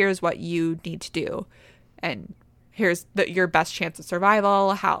kidnapped, here's what you need to do. And here's your best chance of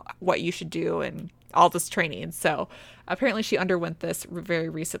survival, what you should do, and all this training. So apparently she underwent this very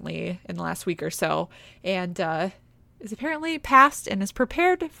recently in the last week or so, and is apparently passed and is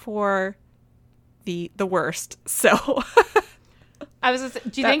prepared for the worst. So I was.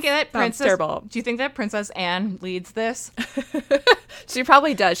 Do you think that Princess? Terrible. Do you think that Princess Anne leads this? She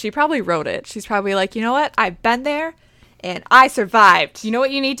probably does. She probably wrote it. She's probably like, you know what? I've been there, and I survived. You know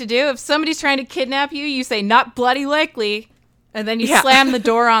what you need to do? If somebody's trying to kidnap you, you say, "Not bloody likely," and then you slam the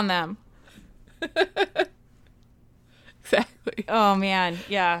door on them. Exactly. Oh man,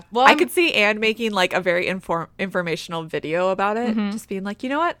 yeah. Well, I could see Anne making like a very informational video about it, just being like, you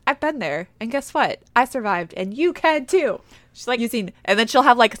know what? I've been there, and guess what? I survived, and you can too. She's like and then she'll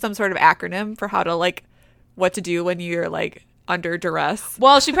have like some sort of acronym for how to like what to do when you're like under duress.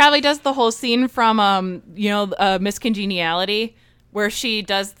 Well, she probably does the whole scene from Miss Congeniality, where she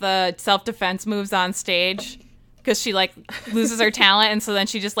does the self-defense moves on stage because she like loses her talent, and so then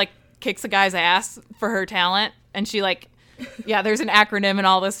she just like kicks a guy's ass for her talent, and she like. Yeah, there's an acronym and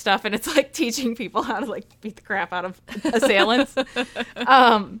all this stuff, and it's like teaching people how to like beat the crap out of assailants.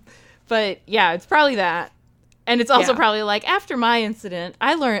 But yeah, it's probably that. And it's also probably like, after my incident,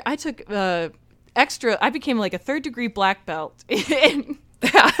 I took I became like a 3rd-degree black belt. And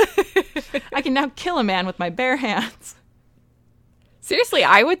I can now kill a man with my bare hands. Seriously,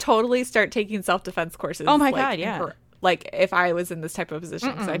 I would totally start taking self-defense courses. Oh my God, yeah. Like, if I was in this type of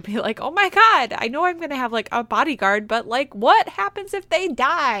position. So I'd be like, oh my God, I know I'm going to have like a bodyguard, but like, what happens if they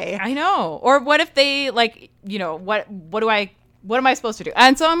die? I know. Or what if they like, what am I supposed to do?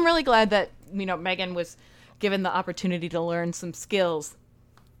 And so I'm really glad that, Megan was given the opportunity to learn some skills.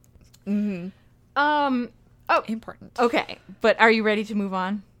 Mm-hmm. Oh, important. Okay. But are you ready to move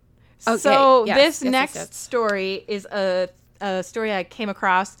on? Okay. So yes, this next story is a story I came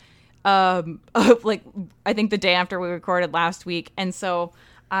across like I think the day after we recorded last week, and so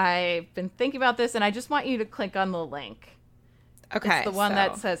I've been thinking about this, and I just want you to click on the link. Okay, it's the one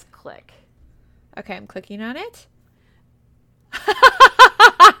that says click. Okay, I'm clicking on it.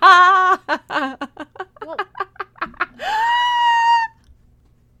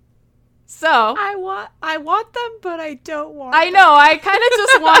 So I want them, but I don't want I know, I kind of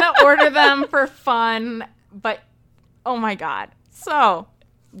just want to order them for fun, but oh my God. So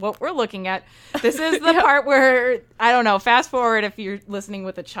what we're looking at, this is the part where, I don't know, fast forward if you're listening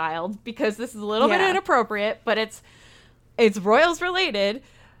with a child, because this is a little bit inappropriate, but it's Royals related.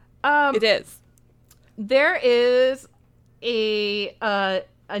 It is. There is a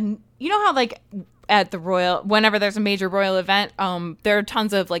you know how like at the Royal, whenever there's a major Royal event, there are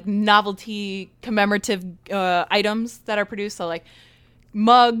tons of like novelty commemorative items that are produced. So like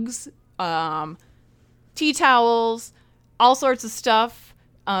mugs, tea towels, all sorts of stuff.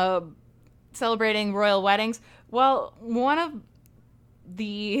 Celebrating royal weddings. Well, one of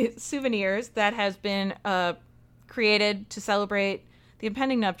the souvenirs that has been created to celebrate the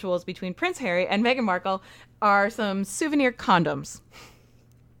impending nuptials between Prince Harry and Meghan Markle are some souvenir condoms.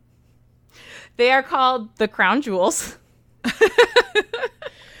 They are called the Crown Jewels.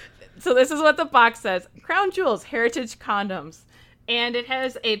 So this is what the box says. Crown Jewels Heritage Condoms. And it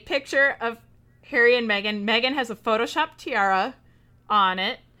has a picture of Harry and Meghan. Meghan has a Photoshop tiara on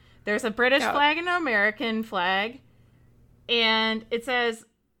it. There's a British flag and an American flag, and it says,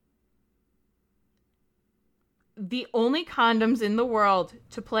 the only condoms in the world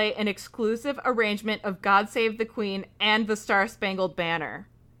to play an exclusive arrangement of God Save the Queen and the Star Spangled Banner.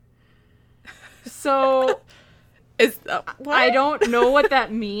 So I don't know what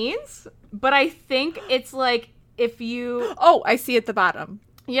that means, but I think it's like if you I see at the bottom.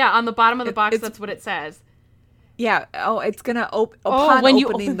 Yeah, on the bottom of the box, that's what it says. Yeah. Oh, it's gonna upon when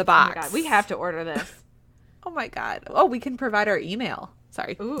opening the box. Oh my God, we have to order this. Oh my God. Oh, we can provide our email.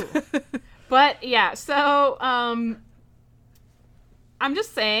 Sorry. Ooh. But yeah, so I'm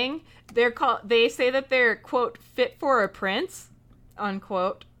just saying they say that they're quote fit for a prince,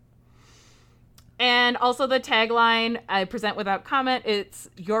 unquote. And also the tagline, I present without comment, it's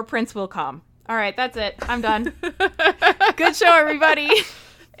your prince will come. All right, that's it. I'm done. Good show, everybody.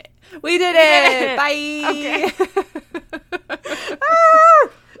 We did it. Bye. Okay.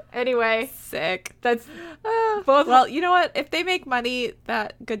 Anyway, sick. That's both. Well, you know what? If they make money,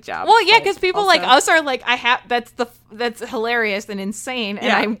 good job. Well, yeah, because people like us are like, that's hilarious and insane,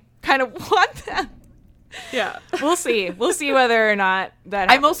 and I kind of want that. Yeah, we'll see. We'll see whether or not that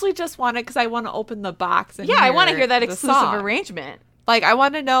happens. I mostly just want it because I want to open the box and I want to hear that exclusive arrangement. Like, I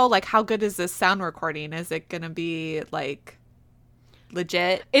want to know, like, how good is this sound recording? Is it gonna be like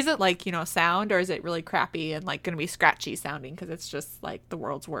legit Is it like, sound, or is it really crappy and like going to be scratchy sounding because it's just like the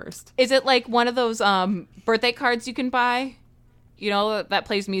world's worst? Is it like one of those birthday cards you can buy? That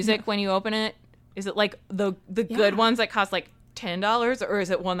plays music when you open it? Is it like the good ones that cost like $10, or is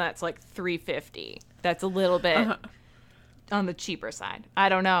it one that's like $3.50? That's a little bit on the cheaper side. I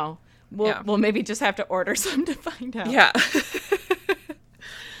don't know. We'll maybe just have to order some to find out. Yeah.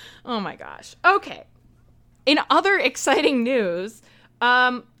 Oh my gosh. Okay. In other exciting news,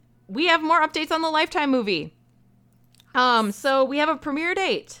 we have more updates on the Lifetime movie. So we have a premiere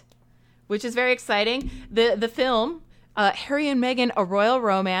date, which is very exciting. The film, Harry and Meghan, A Royal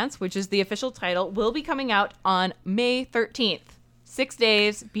Romance, which is the official title, will be coming out on May 13th, 6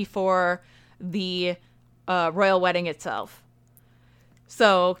 days before the royal wedding itself.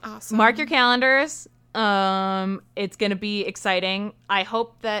 So awesome. Mark your calendars. It's going to be exciting. I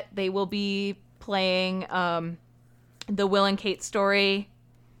hope that they will be playing the Will and Kate story,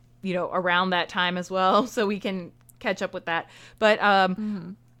 around that time as well, so we can catch up with that. But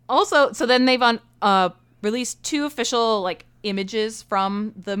also, so then they've released 2 official like images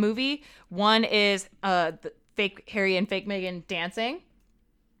from the movie. One is the fake Harry and fake Meghan dancing.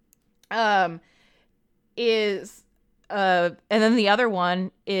 And then the other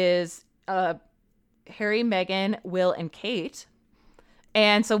one is Harry, Meghan, Will, and Kate.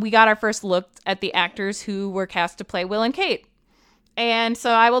 And so we got our first look at the actors who were cast to play Will and Kate. And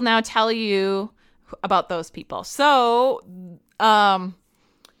so I will now tell you about those people. So the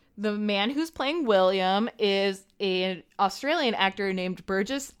man who's playing William is an Australian actor named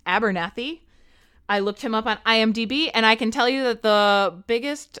Burgess Abernathy. I looked him up on IMDb, and I can tell you that the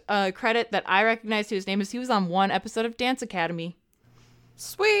biggest credit that I recognize to his name is he was on one episode of Dance Academy.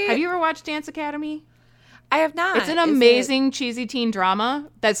 Sweet. Have you ever watched Dance Academy? I have not. It's an amazing cheesy teen drama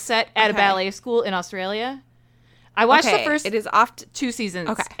that's set at a ballet school in Australia. I watched the first it is off 2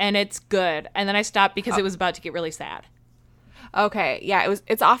 seasons, and it's good. And then I stopped because it was about to get really sad. Okay, yeah,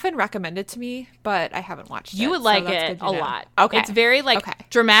 it's often recommended to me, but I haven't watched it. You would like it a lot. Okay. It's very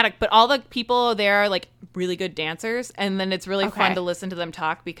dramatic, but all the people there are like really good dancers, and then it's really fun to listen to them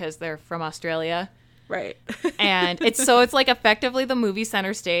talk because they're from Australia. Right. And it's like effectively the movie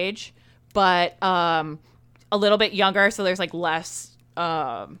center stage, but a little bit younger, so there's like less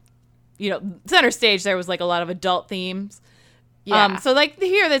center stage there was like a lot of adult themes. Yeah. So like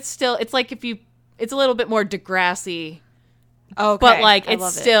here that's still it's like it's a little bit more Degrassi. Okay. But like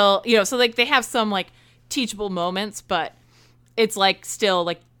it's still, so like they have some like teachable moments, but it's like still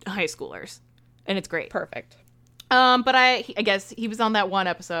like high schoolers, and it's great. Perfect. But I guess he was on that one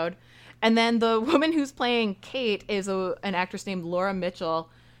episode. And then the woman who's playing Kate is an actress named Laura Mitchell,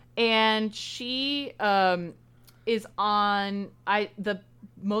 and she is on the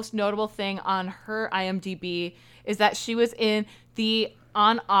most notable thing on her IMDb is that she was in the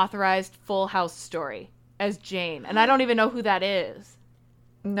unauthorized Full House story as Jane, and I don't even know who that is.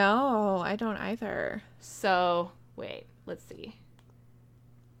 No, I don't either. So wait, let's see.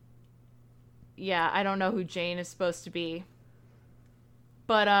 Yeah, I don't know who Jane is supposed to be,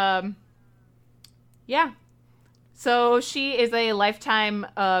 but yeah. So she is a Lifetime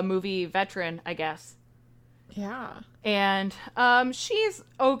movie veteran, I guess. Yeah. And she's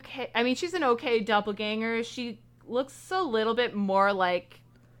okay. I mean, she's an okay doppelganger. She looks a little bit more like,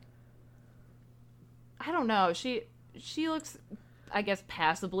 I don't know. She looks, I guess,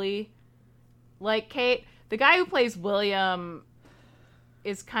 passably like Kate. The guy who plays William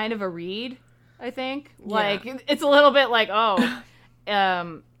is kind of a Reed, I think. Yeah. Like, it's a little bit like,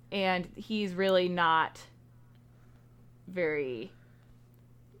 and he's really not very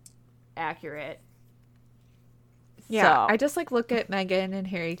accurate. Yeah, so. I just look at Meghan and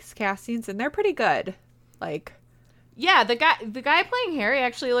Harry's castings, and they're pretty good. Yeah, the guy playing Harry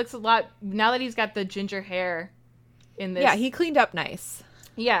actually looks a lot, now that he's got the ginger hair in this. Yeah, he cleaned up nice.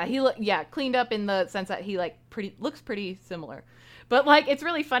 Yeah, cleaned up in the sense that he looks pretty similar. But it's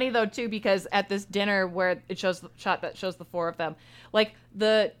really funny though too, because at this dinner where it shows the shot that shows the 4 of them,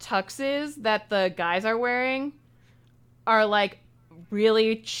 the tuxes that the guys are wearing are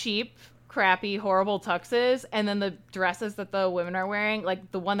really cheap, crappy, horrible tuxes, and then the dresses that the women are wearing,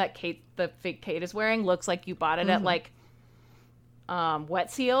 the one that the fake Kate is wearing, looks like you bought it at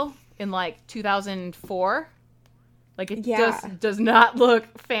Wet Seal in 2004. It just does not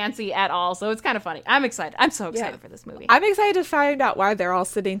look fancy at all. So it's kind of funny. I'm excited. I'm so excited for this movie. I'm excited to find out why they're all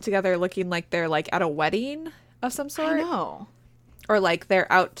sitting together looking like they're at a wedding of some sort. I know. Or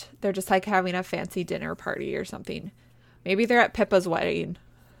they're just having a fancy dinner party or something. Maybe they're at Pippa's wedding.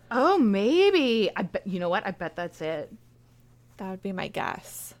 Oh, maybe. I bet. You know what? I bet that's it. That would be my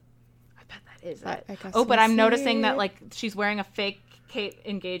guess. I bet that is it. But I'm noticing that she's wearing a fake Kate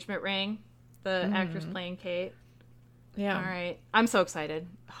engagement ring. The actress playing Kate. Yeah. All right. I'm so excited.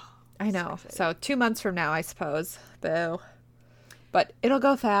 I know. So 2 months from now, I suppose. Boo. But it'll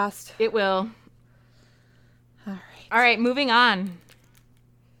go fast. It will. All right. All right, moving on.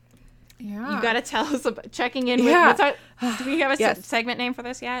 Yeah. You got to tell us about checking in with... Yeah. Do we have a Yes. segment name for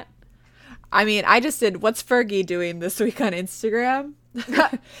this yet? I mean, I just did What's Fergie doing this week on Instagram?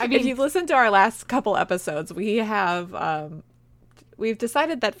 I mean, if you've listened to our last couple episodes, we have... we've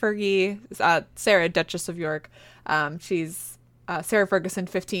decided that Fergie, Sarah, Duchess of York, she's Sarah Ferguson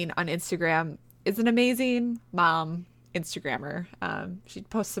 15 on Instagram, is an amazing mom Instagrammer. She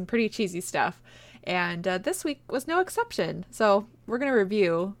posts some pretty cheesy stuff, and this week was no exception. So we're going to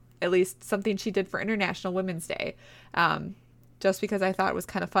review at least something she did for International Women's Day, just because I thought it was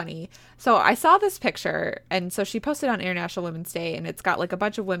kind of funny. So I saw this picture, and so she posted on International Women's Day, and it's got like a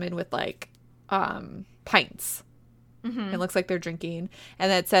bunch of women with like pints. It looks like they're drinking.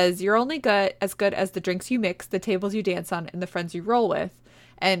 And it says, "You're only as good as the drinks you mix, the tables you dance on, and the friends you roll with."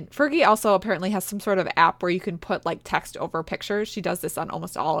 And Fergie also apparently has some sort of app where you can put like text over pictures. She does this on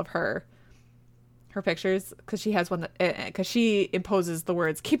almost all of her pictures, because she has one that, because she imposes the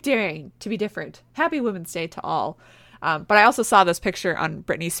words, "Keep daring to be different. Happy Women's Day to all." But I also saw this picture on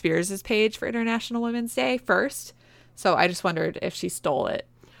Britney Spears' page for International Women's Day first. So I just wondered if she stole it.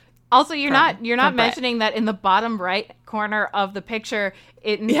 Also, you're not from mentioning that in the bottom right corner of the picture,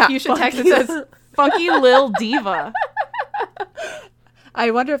 in Yeah, fuchsia text it says "Funky Lil Diva."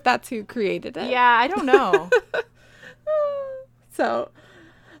 I wonder if that's who created it. Yeah, I don't know. So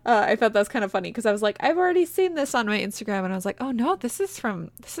I thought that was kind of funny, because I was like, I've already seen this on my Instagram, and I was like, oh no, this is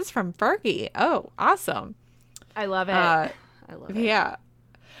from Fergie. Oh, awesome. I love it. I love it. Yeah.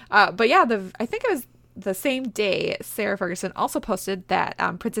 But yeah, I think it was the same day Sarah Ferguson also posted that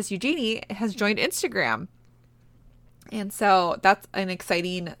Princess Eugenie has joined Instagram. And so that's an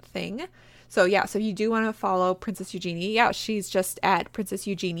exciting thing. So yeah, so you do want to follow Princess Eugenie. Yeah, she's just at Princess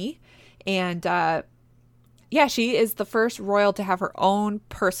Eugenie. And yeah, she is the first royal to have her own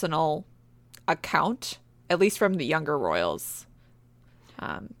personal account, at least from the younger royals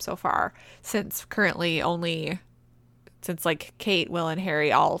so far. Since like Kate, Will, and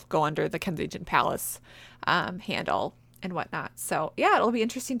Harry all go under the Kensington Palace handle and whatnot. So yeah, it'll be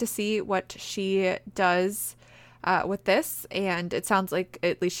interesting to see what she does with this. And it sounds like,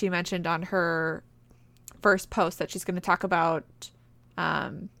 at least she mentioned on her first post, that she's going to talk about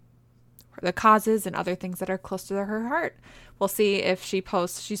the causes and other things that are close to her heart. We'll see if she's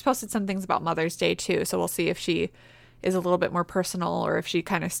posted some things about Mother's Day too. So we'll see if she is a little bit more personal, or if she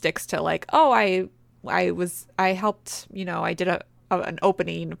kind of sticks to like, oh, I helped, I did an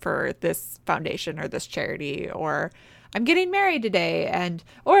opening for this foundation or this charity, or I'm getting married today,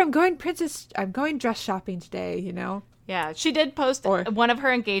 or I'm going dress shopping today, Yeah, she did post one of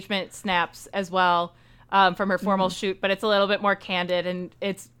her engagement snaps as well from her formal shoot, but it's a little bit more candid, and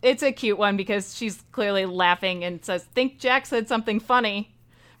it's a cute one because she's clearly laughing and says, "Think Jack said something funny,"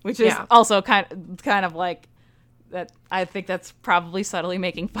 which is also kind of like that. I think that's probably subtly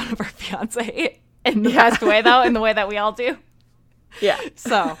making fun of her fiance. In the best way, though, in the way that we all do. Yeah.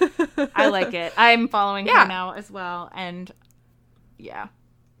 So, I like it. I'm following her now as well. And, yeah.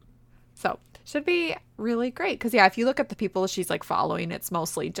 So, should be really great. Because, yeah, if you look at the people she's, like, following, it's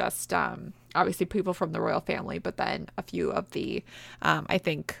mostly just, obviously, people from the royal family. But then a few of the, I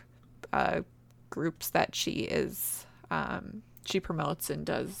think, groups that she promotes and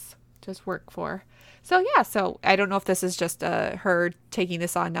does work for. So yeah, so I don't know if this is just her taking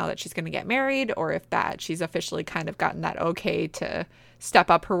this on now that she's going to get married, or if that she's officially kind of gotten that okay to step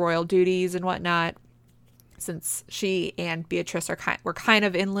up her royal duties and whatnot, since she and Beatrice were kind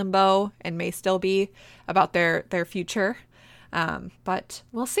of in limbo and may still be about their future. But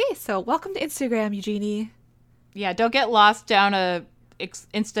we'll see. So welcome to Instagram, Eugenie. Yeah, don't get lost down a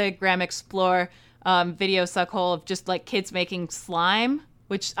Instagram Explore video suckhole of just like kids making slime,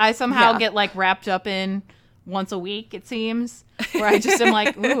 which I somehow get like wrapped up in once a week, it seems, where I just am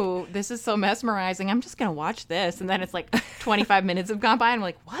like, ooh, this is so mesmerizing. I'm just going to watch this. And then it's like 25 minutes have gone by and I'm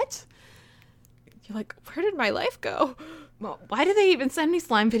like, what? You're like, where did my life go? Well, why did they even send me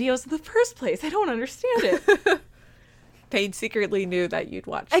slime videos in the first place? I don't understand it. They secretly knew that you'd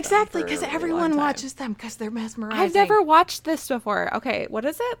watch exactly, because everyone watches them because they're mesmerizing. I've never watched this before. Okay, what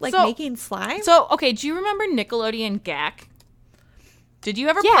is it? Like making slime? So, okay, do you remember Nickelodeon Gak? Did you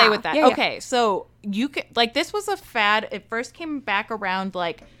ever play with that? Yeah, okay, so you could, like, this was a fad. It first came back around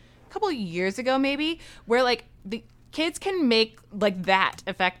like a couple of years ago, maybe, where like kids can make like that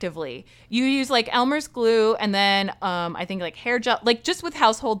effectively. You use like Elmer's glue and then I think like hair gel, like just with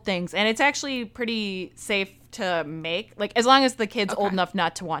household things, and it's actually pretty safe to make, like as long as the kid's old enough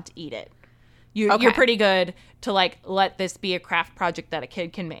not to want to eat it. You're pretty good to like let this be a craft project that a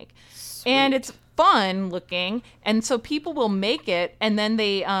kid can make. Sweet. And it's fun looking, and so people will make it, and then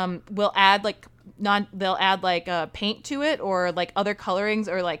they will add like paint to it, or like other colorings,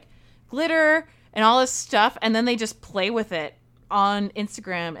 or like glitter and all this stuff, and then they just play with it on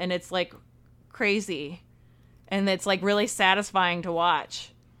Instagram, and it's like crazy, and it's like really satisfying to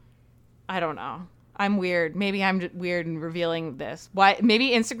watch. I don't know. I'm weird. Maybe I'm weird in revealing this. Why?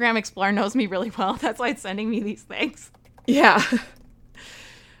 Maybe Instagram Explorer knows me really well. That's why it's sending me these things. Yeah.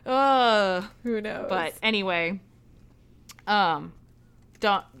 Who knows? But anyway, they're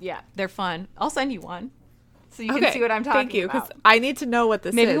fun. I'll send you one so you can see what I'm talking about. Thank you, because I need to know what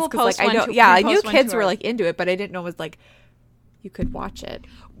this Maybe is. We'll post like, one. I knew kids were like into it, but I didn't know it was like you could watch it.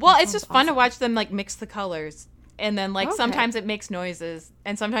 Well, it's just fun to watch them like mix the colors. And then, like, sometimes it makes noises,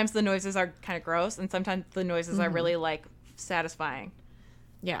 and sometimes the noises are kind of gross, and sometimes the noises are really, like, satisfying.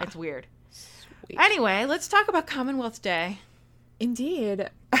 Yeah. It's weird. Sweet. Anyway, let's talk about Commonwealth Day. Indeed.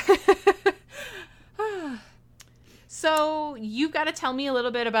 So, you've got to tell me a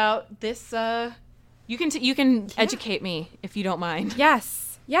little bit about this. You can educate me, if you don't mind.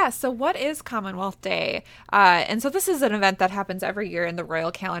 Yes. Yeah, so what is Commonwealth Day? And so this is an event that happens every year in the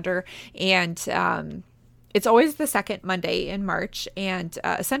royal calendar, and it's always the second Monday in March, and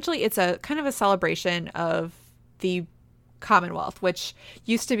essentially it's a kind of a celebration of the Commonwealth, which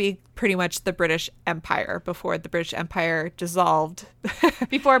used to be pretty much the British Empire before the British Empire dissolved.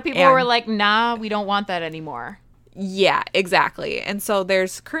 Before people were like, nah, we don't want that anymore. Yeah, exactly. And so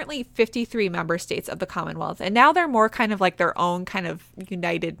there's currently 53 member states of the Commonwealth, and now they're more kind of like their own kind of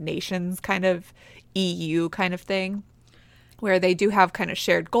United Nations kind of EU kind of thing, where they do have kind of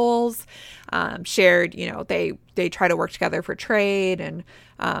shared goals, shared, they try to work together for trade, and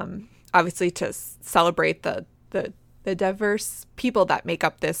obviously to celebrate the diverse people that make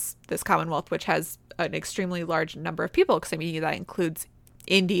up this Commonwealth, which has an extremely large number of people, because I mean that includes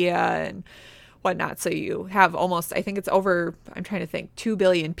India and whatnot. So you have almost, I think it's over, I'm trying to think, 2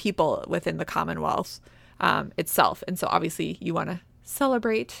 billion people within the Commonwealth itself. And so obviously you want to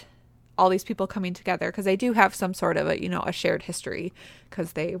celebrate all these people coming together, because they do have some sort of a shared history,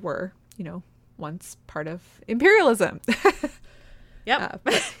 because they were, once part of imperialism. Yep.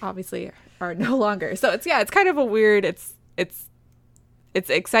 But obviously are no longer. So it's kind of a weird, it's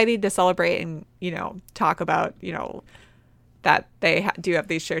exciting to celebrate and, talk about, that they do have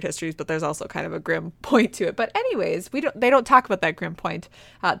these shared histories, but there's also kind of a grim point to it. But anyways, they don't talk about that grim point.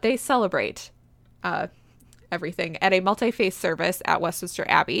 They celebrate, everything at a multi-faith service at Westminster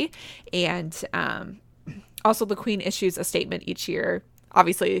Abbey, and also the Queen issues a statement each year,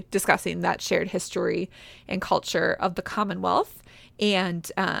 obviously discussing that shared history and culture of the Commonwealth.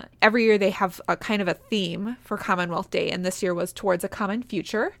 And every year they have a kind of a theme for Commonwealth Day, and this year was Towards a Common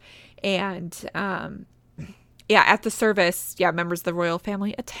Future. And at the service, members of the royal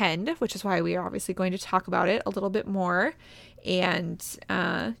family attend, which is why we are obviously going to talk about it a little bit more. And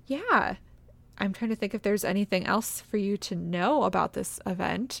I'm trying to think if there's anything else for you to know about this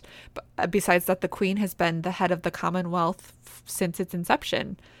event, besides that the Queen has been the head of the Commonwealth since its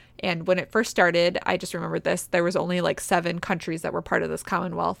inception. And when it first started, I just remembered this, there was only like 7 countries that were part of this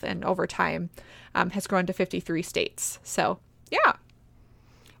Commonwealth, and over time has grown to 53 states. So, yeah.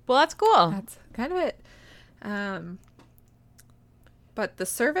 Well, that's cool. That's kind of it. But the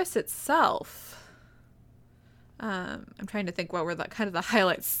service itself, I'm trying to think what were the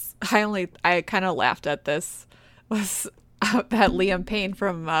highlights. I kind of laughed at this was that Liam Payne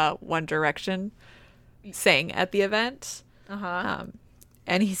from One Direction sang at the event.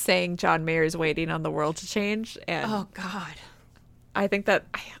 And he's saying John Mayer's Waiting on the World to Change. And oh God, I think that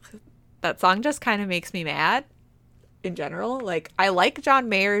song just kind of makes me mad in general. Like, I like John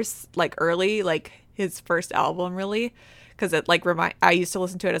Mayer's early, his first album, really, because it I used to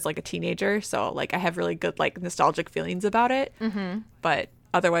listen to it as a teenager, so I have really good nostalgic feelings about it. But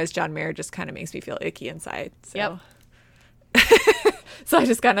otherwise John Mayer just kind of makes me feel icky inside. So. Yep. So I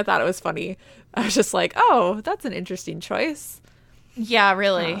just kind of thought it was funny. I was just like, oh, that's an interesting choice. Yeah,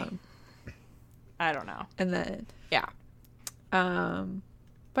 really. I don't know. And then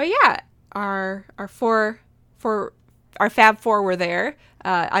but yeah, our Fab Four were there.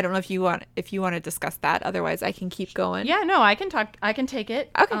 I don't know if you want to discuss that. Otherwise, I can keep going. Yeah, no, I can talk. I can take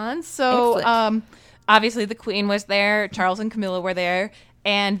it okay. on. So, obviously, the Queen was there. Charles and Camilla were there,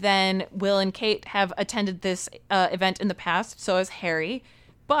 and then Will and Kate have attended this event in the past. So has Harry.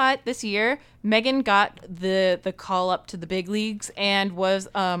 But this year, Megan got the call up to the big leagues and was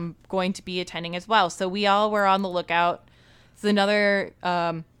going to be attending as well. So we all were on the lookout. It's another,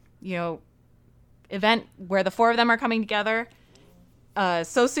 event where the four of them are coming together.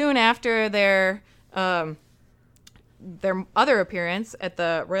 So soon after their other appearance at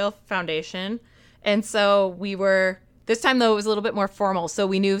the Royal Foundation. And so we were, this time though, it was a little bit more formal. So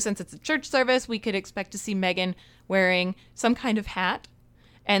we knew since it's a church service, we could expect to see Megan wearing some kind of hat,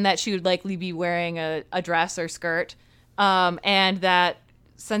 and that she would likely be wearing a dress or skirt. And that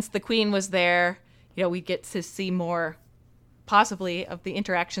since the Queen was there, we get to see more possibly of the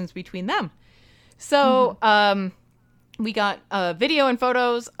interactions between them. So we got video and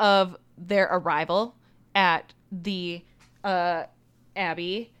photos of their arrival at the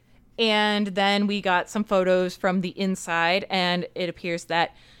Abbey. And then we got some photos from the inside, and it appears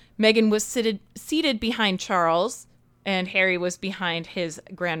that Meghan was seated behind Charles, and Harry was behind his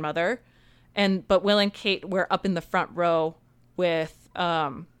grandmother. But Will and Kate were up in the front row with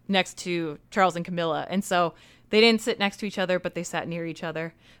next to Charles and Camilla. And so they didn't sit next to each other, but they sat near each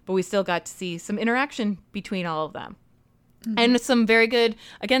other. But we still got to see some interaction between all of them. Mm-hmm. And some very good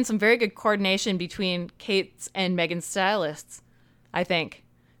coordination between Kate's and Meghan's stylists, I think,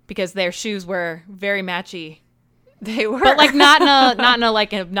 because their shoes were very matchy. They were, but like not in a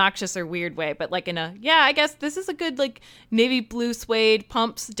like an obnoxious or weird way, but like in a, I guess this is a good like navy blue suede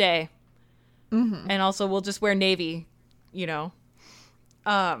pumps day. Mm-hmm. And also we'll just wear navy,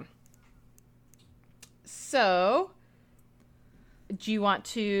 So do you want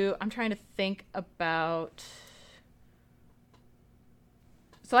to, I'm trying to think about,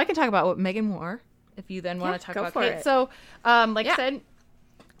 so I can talk about what Meghan wore if you then want to talk about Kate. So I said,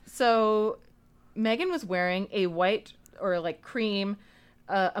 so Meghan was wearing a white or like cream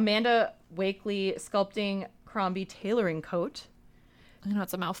Amanda Wakely sculpting Crombie tailoring coat. I know,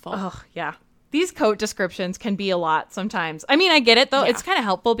 it's a mouthful. Oh, yeah. These coat descriptions can be a lot sometimes. I mean, I get it, though. Yeah. It's kind of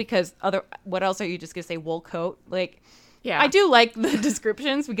helpful because what else are you just going to say? Wool coat? Like, I do like the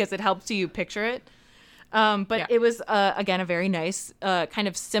descriptions because it helps you picture it. It was, again, a very nice, kind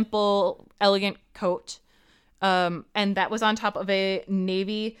of simple, elegant coat. And that was on top of a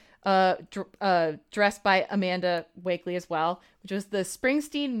navy dress by Amanda Wakely as well, which was the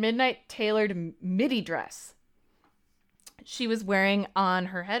Springsteen Midnight Tailored Midi dress. She was wearing on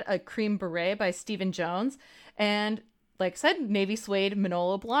her head a cream beret by Stephen Jones, and like I said, navy suede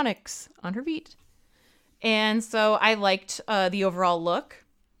Manolo Blahniks on her feet. And so I liked the overall look.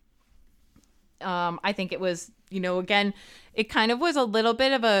 I think it was, again, it kind of was a little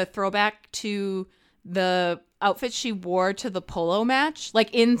bit of a throwback to the outfit she wore to the polo match, like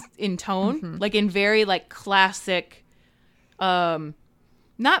in tone, like in very like classic,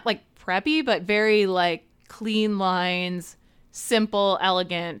 not like preppy, but very like clean lines, simple,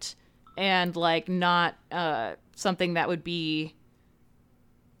 elegant, and like not something that would be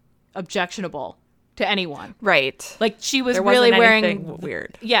objectionable to anyone. Right. Like she was really wearing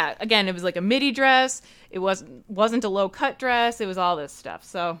weird. Yeah, again, it was like a midi dress. It wasn't a low cut dress. It was all this stuff.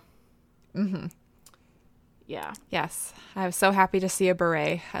 So yeah. Yes. I was so happy to see a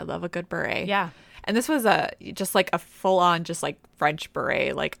beret. I love a good beret. Yeah. And this was just like a full-on just like French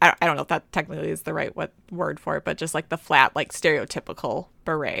beret. Like I don't know if that technically is the right word for it, but just like the flat, like stereotypical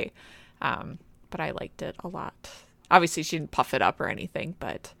beret. But I liked it a lot. Obviously, she didn't puff it up or anything,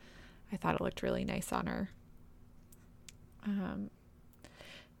 but I thought it looked really nice on her.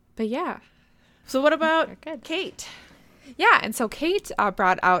 But yeah. So what about Kate? Yeah, and so Kate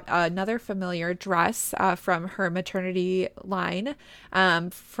brought out another familiar dress from her maternity line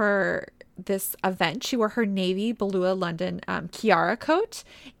for this event. She wore her navy Balua London Kiara coat,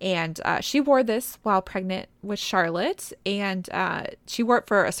 and she wore this while pregnant with Charlotte, and she wore it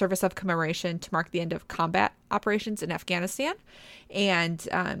for a service of commemoration to mark the end of combat operations in Afghanistan. And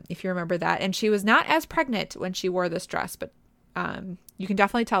if you remember that, and she was not as pregnant when she wore this dress, but you can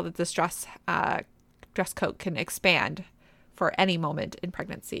definitely tell that this dress coat can expand for any moment in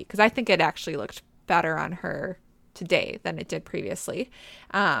pregnancy, because I think it actually looked better on her today than it did previously.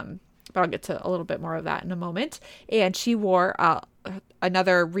 But I'll get to a little bit more of that in a moment. And she wore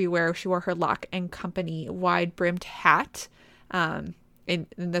another rewear. She wore her Lock and Company wide-brimmed hat. And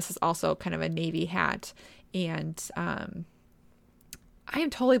this is also kind of a navy hat. And I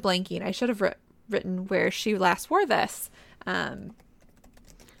am totally blanking. I should have written where she last wore this. I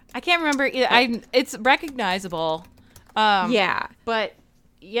can't remember either. It's recognizable. Yeah. But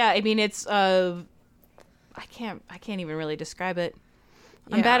yeah, I mean, it's I can't even really describe it.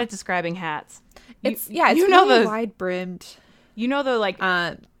 I'm bad at describing hats. It's really wide brimmed. You know the like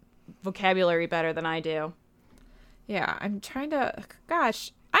vocabulary better than I do. Yeah, I'm trying to.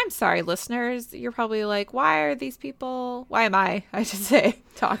 Gosh, I'm sorry, listeners. You're probably like, why are these people? Why am I should say,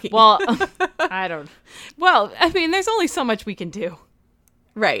 talking? Well, I don't. Well, I mean, there's only so much we can do.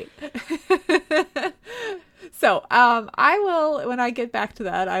 Right. So, I will, when I get back to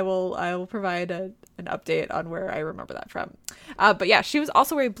that, I will provide an update on where I remember that from. But yeah, she was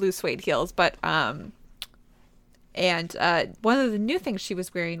also wearing blue suede heels, but, and one of the new things she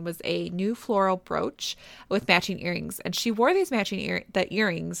was wearing was a new floral brooch with matching earrings. And she wore these matching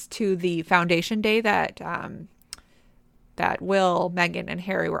earrings to the foundation day that that Will, Meghan, and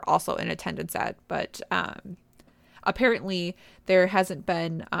Harry were also in attendance at. But apparently there hasn't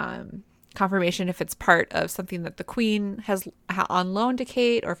been confirmation if it's part of something that the Queen has on loan to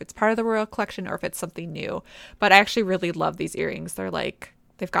Kate, or if it's part of the royal collection, or if it's something new. But I actually really love these earrings. They're like,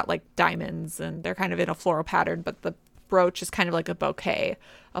 they've got like diamonds and they're kind of in a floral pattern, but the brooch is kind of like a bouquet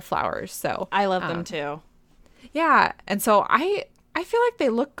of flowers. So I love them too. Yeah. And so I feel like they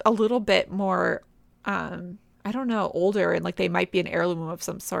look a little bit more, I don't know, older, and like they might be an heirloom of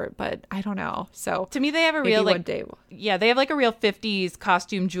some sort, but I don't know. So to me, they have a real one day. Yeah, they have like a real 50s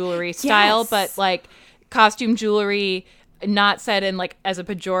costume jewelry style, yes. But like costume jewelry not said in like as a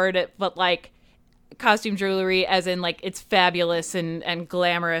pejorative, but like costume jewelry as in like it's fabulous and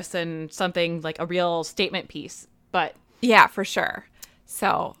glamorous and something like a real statement piece. But yeah, for sure.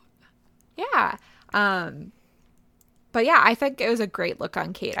 So yeah. But yeah, I think it was a great look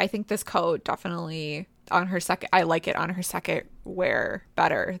on Kate. I think this coat definitely on her second, I like it on her second wear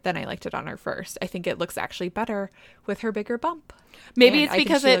better than I liked it on her first. I think it looks actually better with her bigger bump. Maybe it's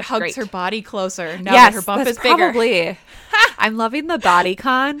because it hugs her body closer now that her bump is bigger. Probably. I'm loving the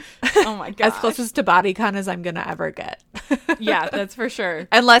bodycon. Oh my god. As closest to bodycon as I'm gonna ever get. Yeah, that's for sure.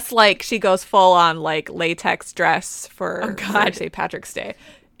 Unless like she goes full on like latex dress for St. Patrick's Day.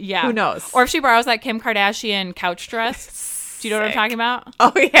 Yeah. Who knows? Or if she borrows that Kim Kardashian couch dress. Do you know what I'm talking about?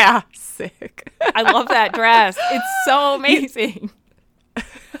 Oh yeah. Sick. I love that dress. It's so amazing.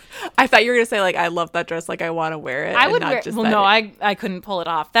 I thought you were gonna say like I love that dress, like I want to wear it. I would wear. Well, no, I couldn't pull it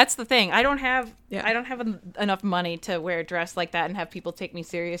off. That's the thing. I don't have enough money to wear a dress like that and have people take me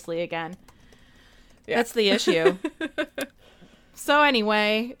seriously again. Yeah. That's the issue. So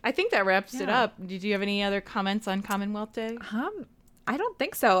anyway, I think that wraps it up. Did you have any other comments on Commonwealth Day? I don't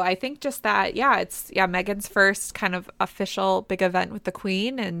think so. I think just that, it's Meghan's first kind of official big event with the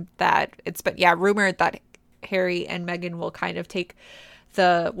Queen, and that it's been rumored that Harry and Meghan will kind of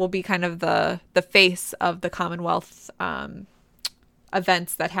will be kind of the face of the Commonwealth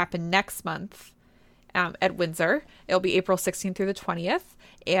events that happen next month at Windsor. It'll be April 16th through the 20th,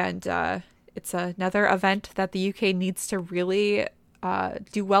 and it's another event that the UK needs to really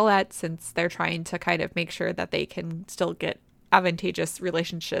do well at, since they're trying to kind of make sure that they can still get advantageous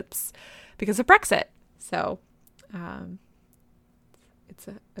relationships because of Brexit. So it's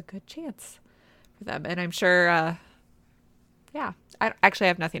a good chance for them. And I'm sure, I actually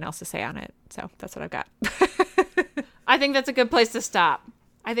have nothing else to say on it. So that's what I've got. I think that's a good place to stop.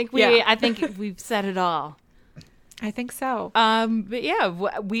 I think we've said it all. I think so. But yeah,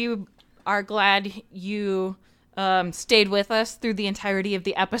 we are glad you stayed with us through the entirety of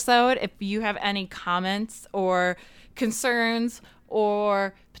the episode. If you have any comments or concerns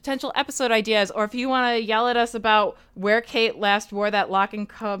or potential episode ideas, or if you want to yell at us about where Kate last wore that Lock &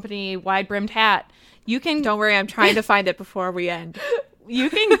 Company wide-brimmed hat, you can... Don't worry, I'm trying to find it before we end. You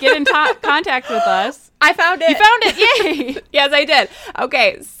can get in contact with us. I found it. You found it. Yay. Yes, I did.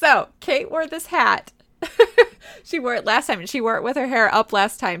 Okay, so Kate wore this hat. She wore it last time. She wore it with her hair up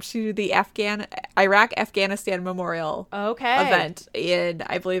last time. She did the Iraq-Afghanistan Memorial event in,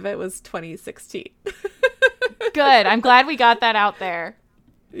 I believe it was 2016. Good. I'm glad we got that out there.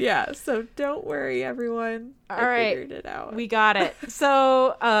 Yeah, so don't worry, everyone. I figured it out. We got it.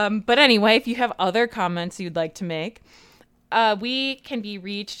 So, but anyway, if you have other comments you'd like to make, we can be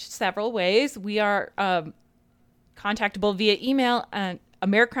reached several ways. We are contactable via email at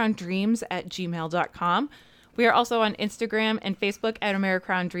americrowndreams@gmail.com. We are also on Instagram and Facebook at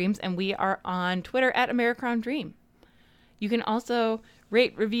AmericrownDreams, and we are on Twitter at AmericrownDream. You can also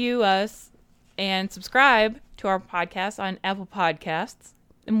rate, review us, and subscribe to our podcast on Apple Podcasts,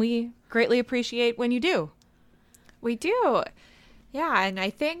 and we greatly appreciate when you do. We do. Yeah, and I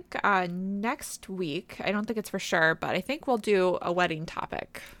think next week, I don't think it's for sure, but I think we'll do a wedding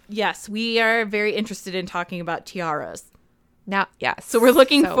topic. Yes, we are very interested in talking about tiaras. Now, yes. So we're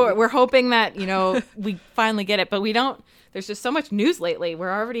we're hoping that, we finally get it, but we don't, there's just so much news lately.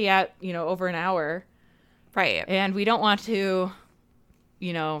 We're already at, over an hour. Right. And we don't want to,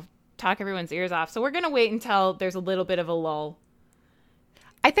 talk everyone's ears off. So we're going to wait until there's a little bit of a lull.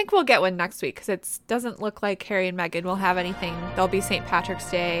 I think we'll get one next week because it doesn't look like Harry and Meghan will have anything. There'll be St. Patrick's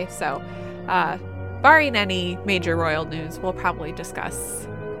Day. So barring any major royal news, we'll probably discuss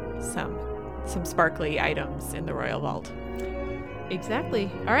some sparkly items in the royal vault.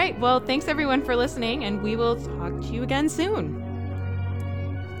 Exactly. All right. Well, thanks everyone for listening, and we will talk to you again soon.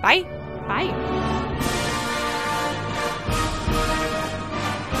 Bye. Bye.